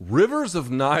 BC, Rivers of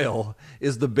Nile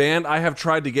is the band I have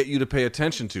tried to get you to pay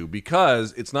attention to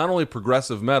because it's not only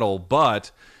progressive metal,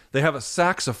 but They have a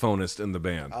saxophonist in the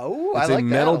band. Oh, it's I like a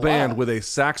metal that a band lot. with a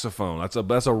saxophone.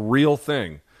 That's a real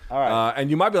thing. All right. And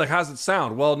you might be like, "How's it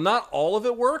sound?" Well, not all of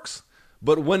it works,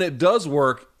 but when it does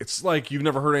work, it's like you've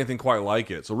never heard anything quite like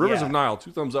it. So Rivers Yeah. of Nile,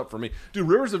 2 thumbs up for me, dude.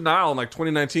 Rivers of Nile in like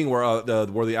 2019, where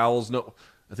the Owls know.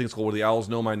 I think it's called Where the Owls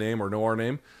Know My Name or Know Our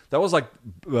Name. That was like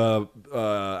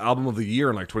album of the year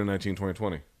in like 2019,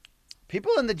 2020.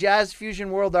 People in the jazz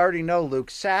fusion world already know, Luke,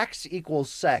 sax equals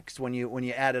sex when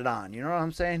you add it on. You know what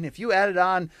I'm saying? If you add it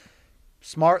on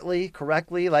smartly,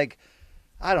 correctly, like,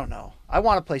 I don't know. I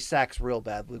want to play sax real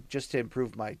bad, Luke, just to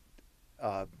improve my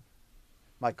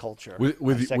my culture.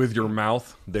 With your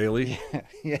mouth daily.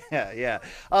 Yeah.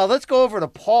 Let's go over to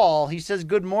Paul. He says,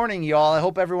 "Good morning, y'all. I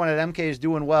hope everyone at MK is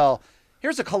doing well.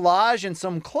 Here's a collage and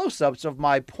some close-ups of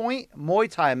my point Muay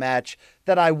Thai match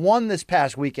that I won this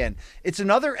past weekend. It's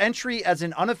another entry as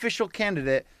an unofficial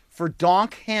candidate for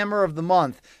Donk Hammer of the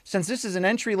Month, since this is an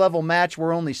entry-level match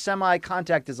where only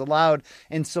semi-contact is allowed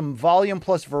and some volume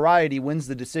plus variety wins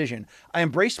the decision. I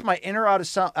embraced my inner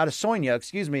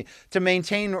Adesanya, to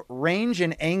maintain range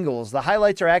and angles. The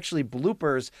highlights are actually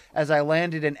bloopers as I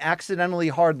landed an accidentally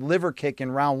hard liver kick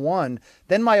in round 1.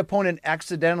 Then my opponent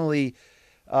accidentally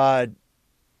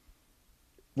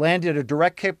landed a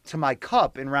direct kick to my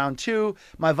cup in round 2.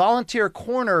 My volunteer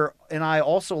corner and I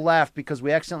also laughed because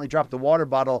we accidentally dropped the water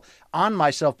bottle on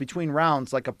myself between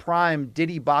rounds like a prime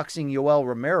Diddy boxing Yoel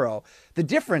Romero. The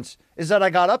difference is that I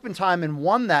got up in time and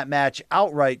won that match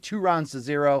outright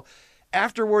 2-0.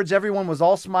 Afterwards, everyone was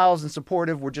all smiles and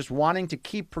supportive. We're just wanting to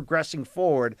keep progressing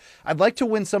forward. I'd like to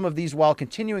win some of these while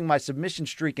continuing my submission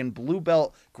streak in blue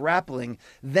belt grappling,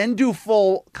 then do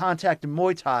full contact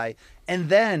Muay Thai, and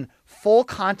then full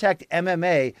contact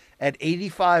MMA at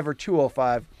 85 or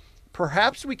 205.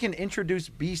 Perhaps we can introduce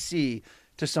BC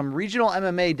to some regional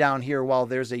MMA down here while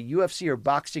there's a UFC or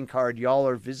boxing card y'all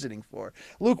are visiting for."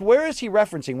 Luke, where is he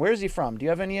referencing? Where is he from? Do you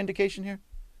have any indication here?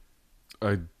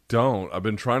 I don't. I've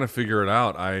been trying to figure it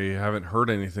out. I haven't heard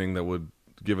anything that would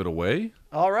give it away.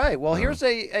 All right. Well, here's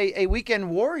a weekend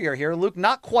warrior here, Luke.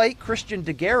 Not quite Christian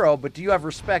DeGuerro, but do you have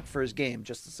respect for his game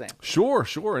just the same? Sure.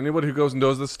 Anybody who goes and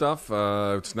does this stuff,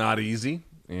 it's not easy.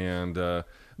 And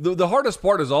the hardest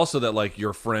part is also that, like,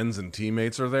 your friends and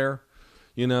teammates are there,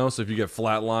 you know? So if you get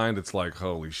flatlined, it's like,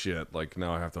 holy shit, like,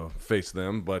 now I have to face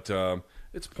them. But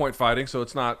it's point fighting, so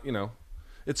it's not, you know,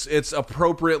 it's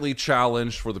appropriately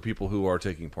challenged for the people who are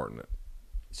taking part in it.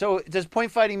 So does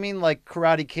point fighting mean like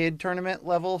Karate Kid tournament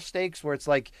level stakes where it's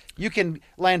like you can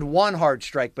land one hard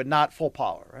strike but not full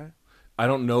power, right? I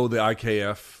don't know the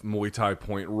IKF Muay Thai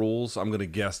point rules. I'm going to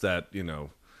guess that, you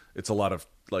know, it's a lot of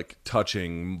like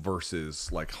touching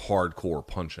versus like hardcore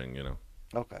punching, you know.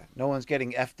 Okay. No one's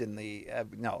getting effed in the...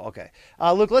 no, okay.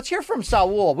 Luke, let's hear from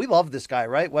Saul. We love this guy,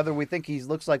 right? Whether we think he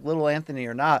looks like Little Anthony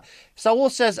or not. Saul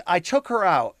says, "I took her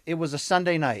out. It was a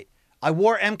Sunday night. I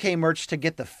wore MK merch to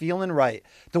get the feeling right.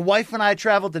 The wife and I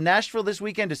traveled to Nashville this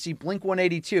weekend to see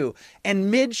Blink-182. And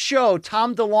mid-show,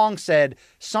 Tom DeLonge said,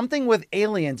 'Something with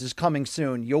aliens is coming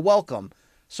soon. You're welcome.'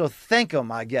 So thank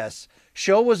him, I guess.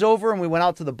 Show was over and we went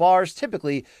out to the bars.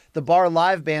 Typically, the bar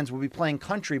live bands would be playing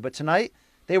country, but tonight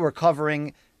they were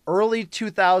covering early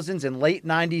 2000s and late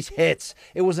 90s hits.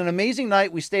 It was an amazing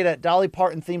night. We stayed at Dolly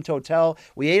Parton themed hotel.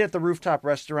 We ate at the rooftop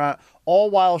restaurant, all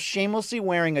while shamelessly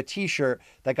wearing a t-shirt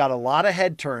that got a lot of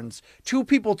head turns. 2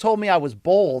 people told me I was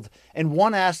bold, and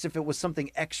one asked if it was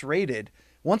something X-rated.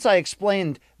 Once I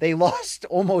explained, they lost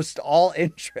almost all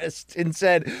interest and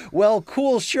said, 'Well,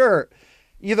 cool shirt.'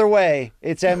 Either way,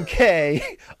 it's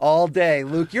MK all day."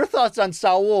 Luke, your thoughts on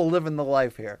Saul living the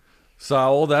life here?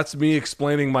 Saul, that's me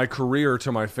explaining my career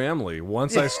to my family.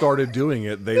 Once I started doing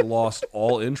it, they lost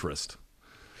all interest.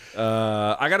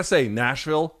 I got to say,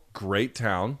 Nashville, great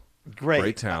town.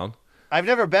 Great town. I've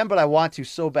never been, but I want to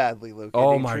so badly, Luke.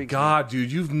 Oh, my God,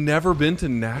 dude. You've never been to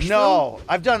Nashville? No.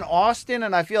 I've done Austin,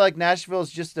 and I feel like Nashville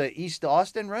is just a East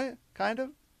Austin, right? Kind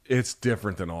of? It's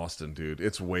different than Austin, dude.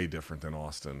 It's way different than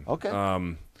Austin.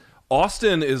 Okay.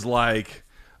 Austin is like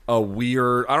a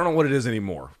weird, I don't know what it is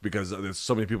anymore because there's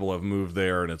so many people have moved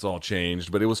there and it's all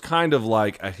changed, but it was kind of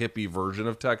like a hippie version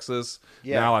of Texas.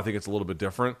 Yeah. Now I think it's a little bit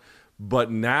different.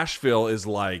 But Nashville is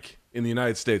like, in the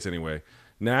United States anyway,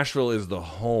 Nashville is the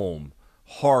home,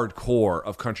 hardcore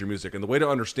of country music. And the way to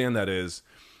understand that is,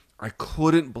 I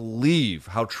couldn't believe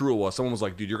how true it was. Someone was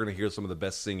like, dude, you're going to hear some of the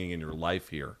best singing in your life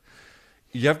here.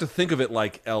 You have to think of it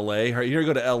like L.A. You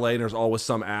go to L.A. and there's always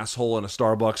some asshole in a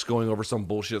Starbucks going over some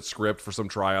bullshit script for some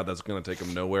tryout that's going to take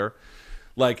them nowhere.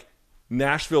 Like,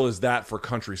 Nashville is that for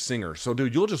country singers. So,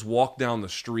 dude, you'll just walk down the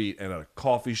street at a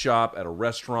coffee shop, at a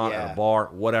restaurant, at a bar,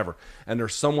 whatever, and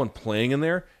there's someone playing in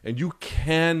there, and you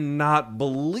cannot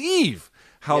believe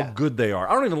how good they are.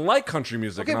 I don't even like country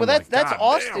music. Okay, and well I'm that's like, God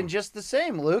Austin damn. just the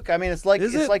same, Luke. I mean, it's like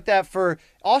Is it's it? like that for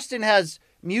Austin has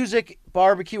music,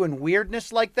 barbecue, and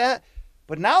weirdness like that.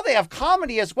 But now they have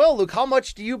comedy as well, Luke. How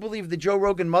much do you believe the Joe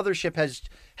Rogan mothership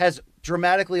has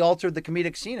dramatically altered the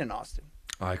comedic scene in Austin?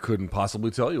 I couldn't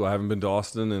possibly tell you. I haven't been to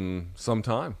Austin in some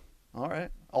time. All right.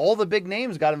 All the big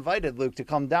names got invited, Luke, to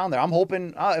come down there. I'm hoping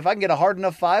if I can get a hard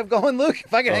enough 5 going, Luke,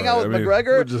 if I can hang out with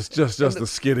McGregor. Just the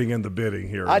skidding and the bidding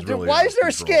here. Why is there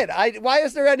a skid? Why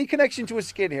is there any connection to a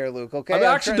skid here, Luke? Okay.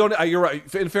 You're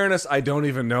right. In fairness, I don't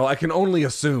even know. I can only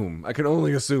assume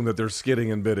that there's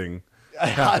skidding and bidding.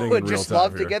 I would just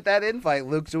love to get that invite,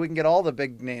 Luke, so we can get all the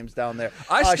big names down there.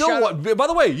 I still want. By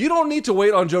the way, you don't need to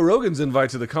wait on Joe Rogan's invite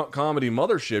to the comedy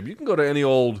mothership. You can go to any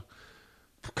old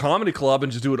comedy club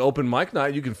and just do an open mic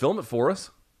night. You can film it for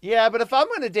us. Yeah, but if I'm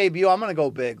going to debut, I'm going to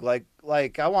go big. Like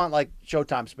I want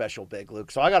Showtime special big,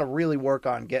 Luke. So I got to really work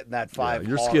on getting that 5. Yeah,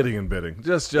 you're skidding and bidding.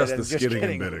 Just the skidding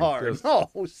and bidding. Hard. No,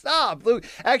 stop, Luke.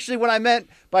 Actually, when I meant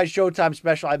by Showtime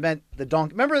special, I meant the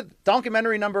Remember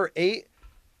documentary number 8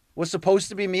 was supposed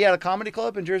to be me at a comedy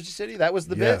club in Jersey City? That was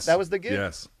the bit? That was the gig?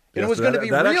 Yes. And it was going to be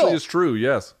that real. That actually is true,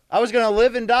 yes. I was going to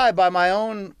live and die by my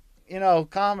own,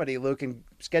 comedy, Luke, and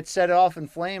get set off in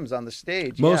flames on the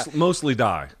stage. Mostly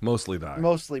die. Mostly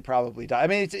probably die. I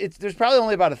mean, it's there's probably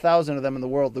only about 1,000 of them in the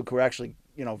world, Luke, who are actually,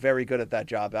 very good at that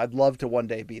job. I'd love to one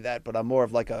day be that, but I'm more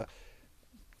of like a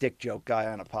dick joke guy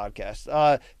on a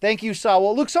podcast. Thank you,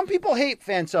 Saul. Luke, some people hate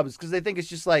fan subs because they think it's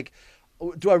just like,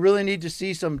 do I really need to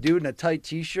see some dude in a tight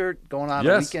T-shirt going on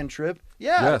a weekend trip?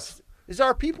 Yeah. Yes. These are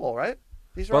our people, right?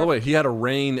 By the way, he had a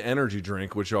Reign energy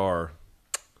drink, which are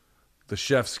the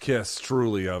chef's kiss,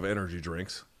 truly, of energy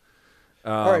drinks.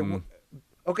 All right.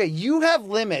 Okay, you have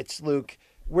limits, Luke,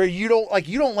 where you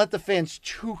don't let the fans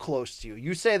too close to you.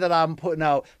 You say that I'm putting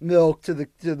out milk to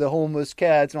the homeless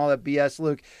cats and all that BS,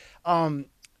 Luke.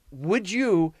 Would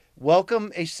you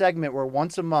welcome a segment where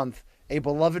once a month a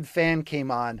beloved fan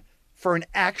came on for an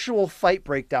actual fight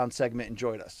breakdown segment and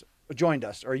joined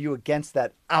us? Or are you against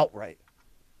that outright?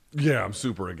 Yeah, I'm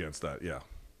super against that, yeah.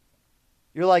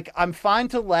 You're like, I'm fine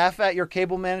to laugh at your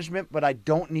cable management, but I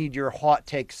don't need your hot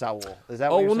take, Saul. Is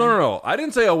that what you're saying? No. I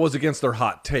didn't say I was against their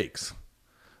hot takes.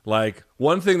 Like,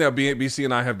 one thing that BC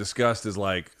and I have discussed is,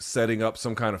 like, setting up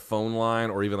some kind of phone line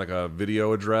or even, like, a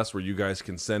video address where you guys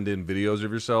can send in videos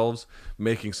of yourselves,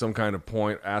 making some kind of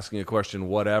point, asking a question,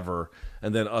 whatever,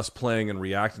 and then us playing and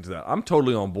reacting to that. I'm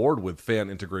totally on board with fan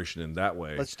integration in that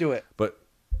way. Let's do it. But,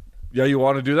 yeah, you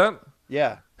want to do that?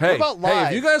 Yeah. Hey, what about live?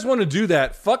 If you guys want to do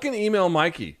that, fucking email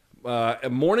Mikey at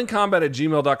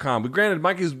morningcombat@gmail.com. But granted,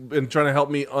 Mikey's been trying to help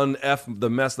me un-F the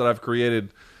mess that I've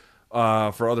created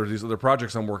for these other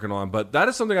projects I'm working on. But that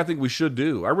is something I think we should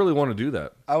do. I really want to do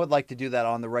that. I would like to do that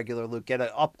on the regular, Luke. Get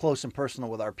it up close and personal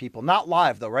with our people. Not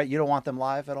live, though, right? You don't want them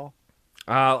live at all?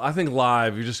 I think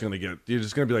live, you're just gonna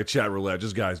be like chat roulette,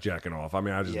 just guys jacking off. I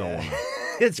mean, I just don't want to.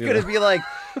 It's gonna be like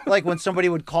when somebody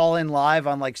would call in live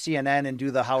on like CNN and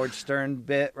do the Howard Stern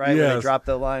bit, right? Yes. Where they drop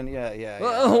the line.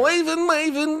 Yeah. Waving.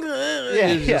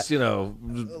 Just,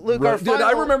 Luke,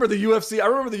 I remember the UFC. I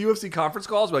remember the UFC conference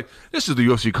calls. Like, this is the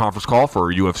UFC conference call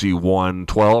for UFC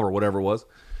 112 or whatever it was.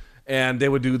 And they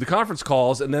would do the conference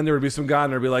calls, and then there would be some guy,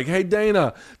 and they'd be like, "Hey,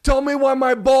 Dana, tell me why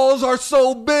my balls are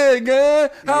so big, eh?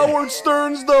 Howard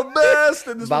Stern's the best."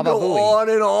 And this would go on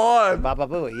and on. Baba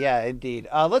Booey, yeah, indeed.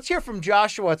 Let's hear from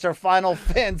Joshua. It's our final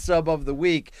fan sub of the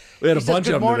week. We had a bunch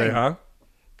of them today, huh?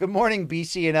 Good morning,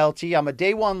 BC and LT. I'm a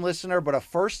day one listener, but a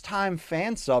first-time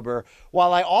fan subber.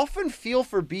 While I often feel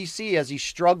for BC as he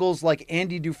struggles like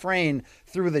Andy Dufresne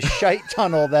through the shite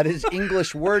tunnel that is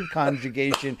English word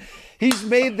conjugation, he's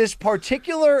made this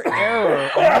particular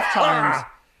error enough times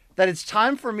that it's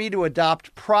time for me to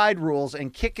adopt pride rules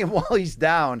and kick him while he's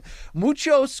down.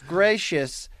 Muchos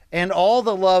gracias and all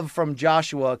the love from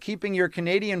Joshua, keeping your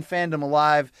Canadian fandom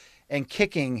alive and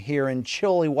kicking here in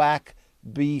Chilliwack,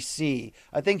 BC.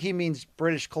 I think he means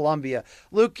British Columbia.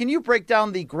 Luke, can you break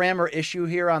down the grammar issue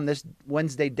here on this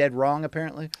Wednesday Dead Wrong,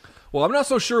 apparently? Well, I'm not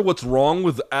so sure what's wrong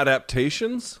with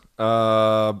adaptations,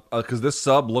 because this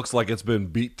sub looks like it's been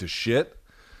beat to shit.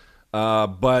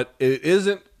 But it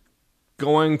isn't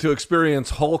going to experience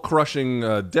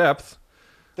hull-crushing depth.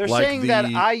 They're saying that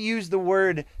I use the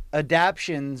word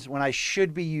adaptions when I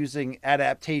should be using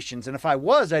adaptations. And if I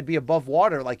was, I'd be above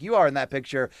water like you are in that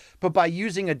picture. But by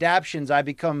using adaptions, I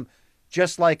become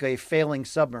just like a failing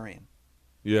submarine.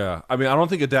 Yeah. I mean, I don't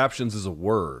think adaptions is a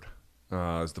word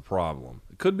is the problem.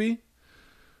 It could be.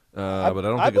 But I don't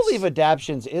think I believe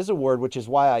adaptions is a word, which is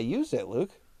why I use it,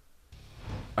 Luke.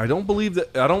 I don't believe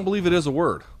it is a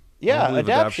word. Yeah,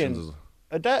 adaption.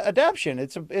 Adaption.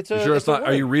 It's a. You sure it's not?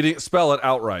 Are you reading? Spell it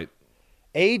outright.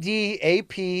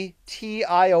 Adaption.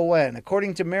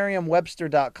 According to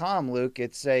Merriam-Webster.com, Luke,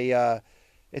 it's a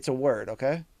word.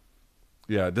 Okay.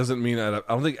 Yeah, it doesn't mean. I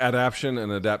don't think adaptation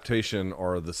and adaptation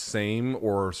are the same,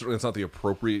 or certainly it's not the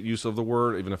appropriate use of the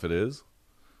word, even if it is.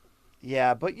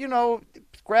 Yeah, but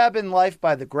grabbing life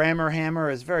by the grammar hammer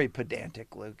is very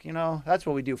pedantic, Luke. That's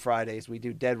what we do Fridays. We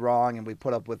do dead wrong, and we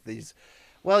put up with these.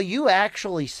 Well, you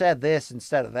actually said this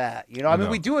instead of that. I mean,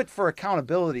 we do it for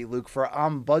accountability, Luke, for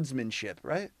ombudsmanship,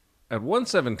 right? At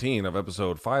 117 of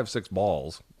episode 5-6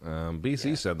 balls,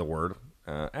 BC said the word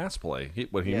ass play.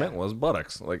 What he meant was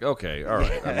buttocks. Like, okay, all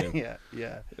right. I mean,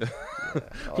 yeah.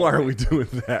 Why are we doing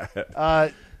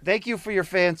that? Thank you for your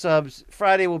fan subs.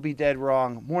 Friday will be dead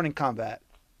wrong.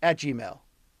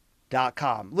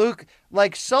 morningcombat@gmail.com. Luke,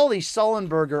 like Sully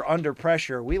Sullenberger under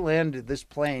pressure, we landed this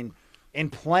plane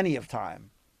in plenty of time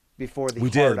before the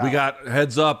We did. We got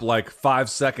heads up like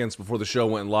 5 seconds before the show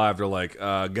went live. They're like,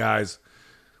 guys,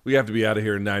 we have to be out of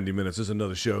here in 90 minutes. There's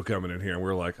another show coming in here. And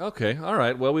we're like, okay, all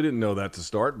right. Well, we didn't know that to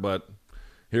start, but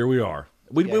here we are.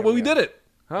 We did it.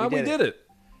 Huh? We did it.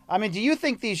 I mean, do you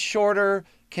think these shorter,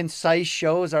 concise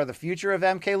shows are the future of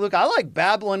MK, Luke? I like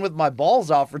babbling with my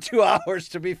balls off for 2 hours,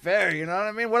 to be fair. You know what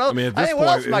I mean? What else? I mean, at this point, what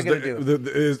else am I going to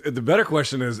do? The better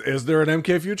question is there an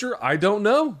MK future? I don't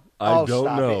know. I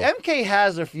don't know. MK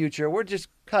has a future. We're just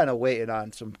kind of waiting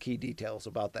on some key details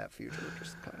about that future.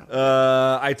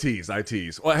 I tease.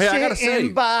 Well, hey, I gotta say,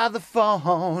 sitting by the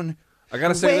phone. I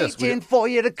gotta say this. Waiting for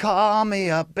you to call me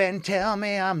up and tell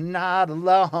me I'm not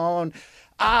alone.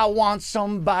 I want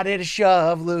somebody to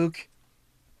shove, Luke.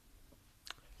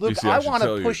 Luke, DC, I want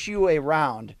to push you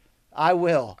around. I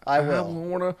will. I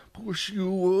want to push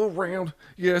you around.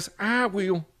 Yes, I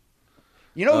will.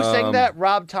 You know who sang that?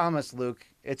 Rob Thomas, Luke.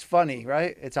 It's funny,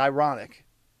 right? It's ironic.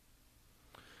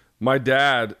 My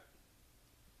dad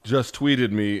just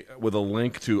tweeted me with a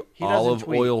link to olive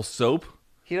oil soap.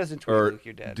 He doesn't tweet, Luke,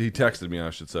 your dad. He texted me, I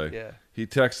should say. Yeah. He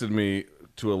texted me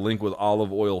to a link with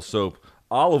olive oil soap.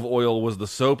 Olive oil was the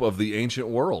soap of the ancient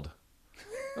world.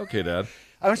 Okay, Dad.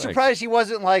 I'm surprised he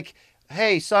wasn't like,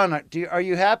 hey, son, are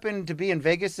you happen to be in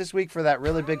Vegas this week for that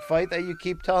really big fight that you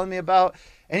keep telling me about?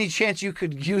 Any chance you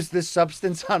could use this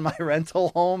substance on my rental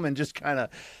home and just kind of,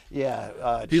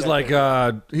 he's like,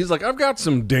 I've got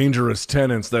some dangerous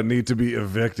tenants that need to be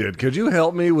evicted. Could you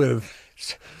help me with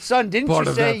son? Didn't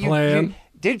you say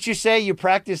didn't you say you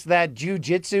practice that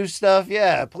jujitsu stuff?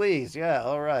 Yeah, please. Yeah,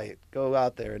 all right. Go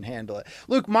out there and handle it.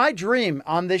 Luke, my dream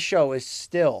on this show is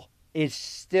still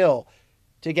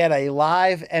to get a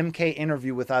live MK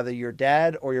interview with either your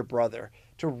dad or your brother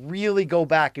to really go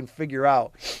back and figure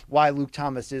out why Luke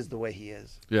Thomas is the way he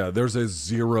is. Yeah, there's a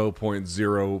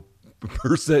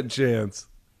 0.0% chance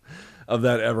of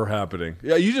that ever happening.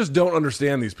 Yeah, you just don't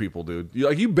understand these people, dude.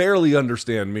 You barely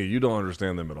understand me. You don't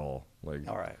understand them at all.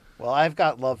 All right. Well, I've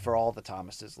got love for all the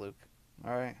Thomases, Luke.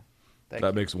 All right.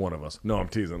 That makes one of us. No, I'm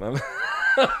teasing. I'm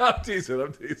teasing.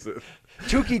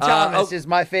 Tukey Thomas is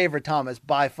my favorite Thomas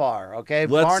by far. Okay,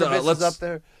 Barnabas is up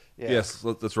there. Yeah. Yes,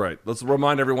 that's right. Let's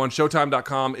remind everyone,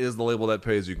 Showtime.com is the label that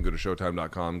pays. You can go to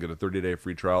Showtime.com, get a 30-day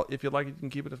free trial. If you like it, you can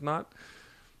keep it. If not,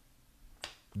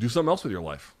 do something else with your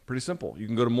life. Pretty simple. You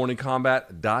can go to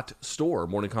morningcombat.store,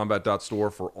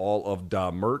 morningcombat.store for all of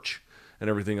the merch and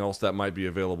everything else that might be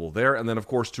available there. And then, of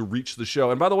course, to reach the show.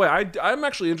 And by the way, I'm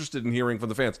actually interested in hearing from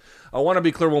the fans. I want to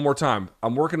be clear one more time.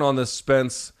 I'm working on this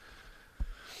Spence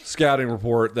scouting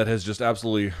report that has just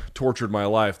absolutely tortured my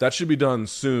life. That should be done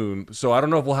soon. So I don't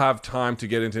know if we'll have time to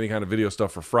get into any kind of video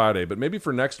stuff for Friday, but maybe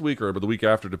for next week or the week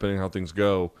after, depending on how things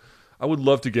go. I would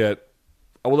love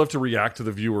to react to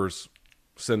the viewers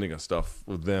sending us stuff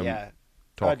with them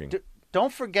talking.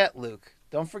 Don't forget, Luke.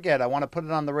 Don't forget. I want to put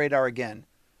it on the radar again.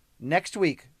 Next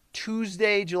week,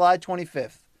 Tuesday, July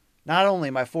 25th, not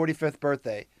only my 45th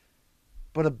birthday,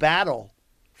 but a battle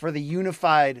for the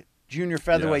unified junior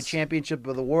featherweight championship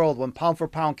of the world when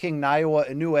pound-for-pound king Naoya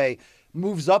Inoue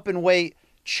moves up in weight,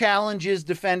 challenges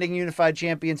defending unified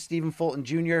champion Stephen Fulton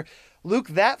Jr. Luke,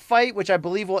 that fight, which I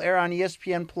believe will air on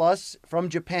ESPN Plus from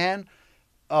Japan,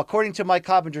 according to Mike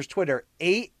Coppinger's Twitter,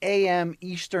 8 a.m.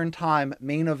 Eastern Time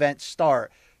main event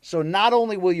start. So not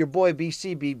only will your boy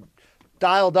BC be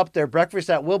dialed up there,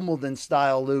 breakfast at Wimbledon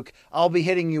style, Luke, I'll be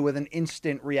hitting you with an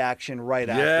instant reaction right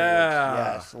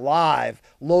afterwards. Yes, live,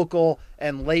 local,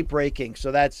 and late breaking.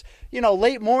 So that's,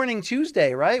 late morning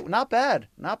Tuesday, right? Not bad.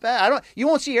 You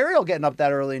won't see Ariel getting up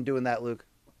that early and doing that, Luke.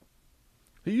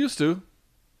 He used to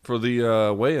for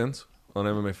the weigh-ins on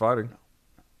MMA Fighting.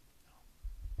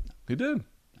 He did.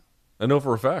 I know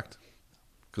for a fact.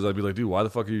 Because I'd be like, dude, why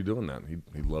the fuck are you doing that?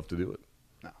 He'd love to do it.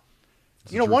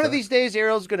 You know, one of these days,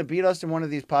 Ariel's going to beat us in one of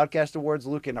these podcast awards,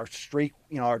 Luke, and our streak,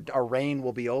 you know, our reign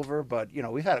will be over. But, you know,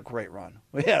 we've had a great run.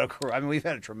 We've had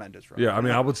a tremendous run. Yeah, I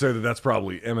mean, I would say that that's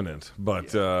probably imminent.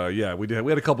 But, yeah, we did.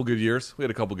 We had a couple good years. You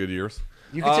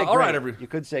could say great. All right, you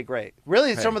could say great.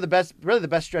 Really, some of the best, the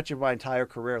best stretch of my entire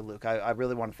career, Luke. I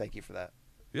really want to thank you for that.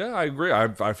 Yeah, I agree.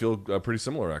 I feel pretty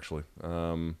similar, actually.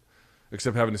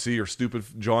 Except having to see your stupid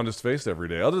jaundiced face every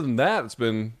day. Other than that, it's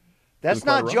been... That's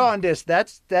not jaundice.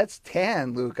 That's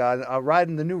tan, Luke. I'm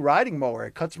riding the new riding mower.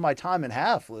 It cuts my time in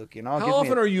half, Luke. You know. How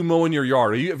often are you mowing your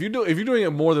yard? If you're doing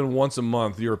it more than once a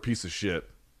month, you're a piece of shit.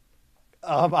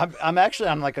 I'm actually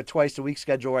on like a twice a week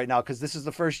schedule right now because this is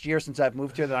the first year since I've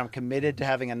moved here that I'm committed to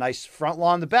having a nice front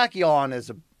lawn. The back lawn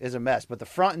is a mess, but the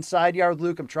front and side yard,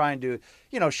 Luke, I'm trying to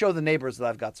show the neighbors that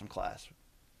I've got some class.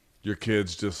 Your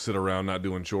kids just sit around not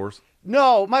doing chores?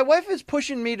 No, my wife is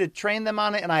pushing me to train them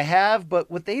on it, and I have, but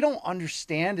what they don't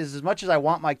understand is as much as I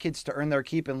want my kids to earn their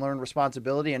keep and learn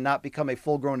responsibility and not become a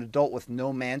full-grown adult with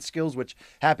no man skills, which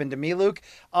happened to me, Luke,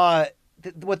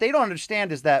 what they don't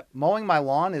understand is that mowing my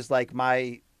lawn is like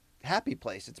my happy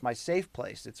place. It's my safe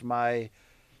place. It's my, you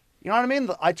know what I mean?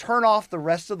 I turn off the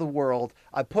rest of the world.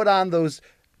 I put on those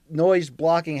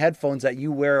noise-blocking headphones that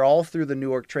you wear all through the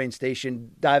Newark train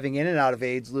station, diving in and out of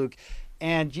AIDS, Luke.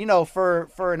 And,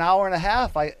 for an hour and a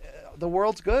half, the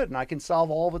world's good, and I can solve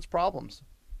all of its problems.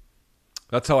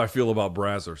 That's how I feel about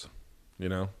Brazzers,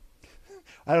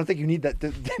 I don't think you need that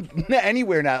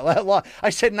anywhere now. I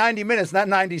said 90 minutes, not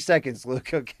 90 seconds,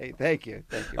 Luke. Okay, thank you.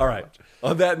 All right. Much.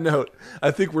 On that note,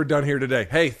 I think we're done here today.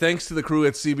 Hey, thanks to the crew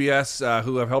at CBS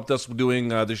who have helped us doing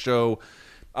the show.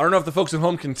 I don't know if the folks at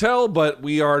home can tell, but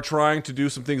we are trying to do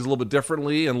some things a little bit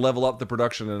differently and level up the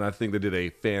production, and I think they did a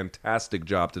fantastic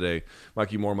job today.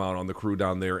 Mikey Mormont on the crew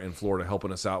down there in Florida helping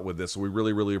us out with this, so we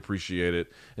really, really appreciate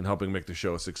it and helping make the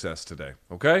show a success today,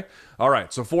 okay? All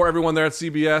right, so for everyone there at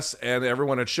CBS and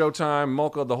everyone at Showtime,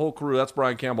 Mocha, the whole crew, that's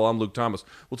Brian Campbell, I'm Luke Thomas.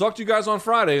 We'll talk to you guys on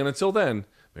Friday, and until then,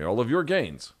 may all of your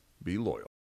gains be loyal.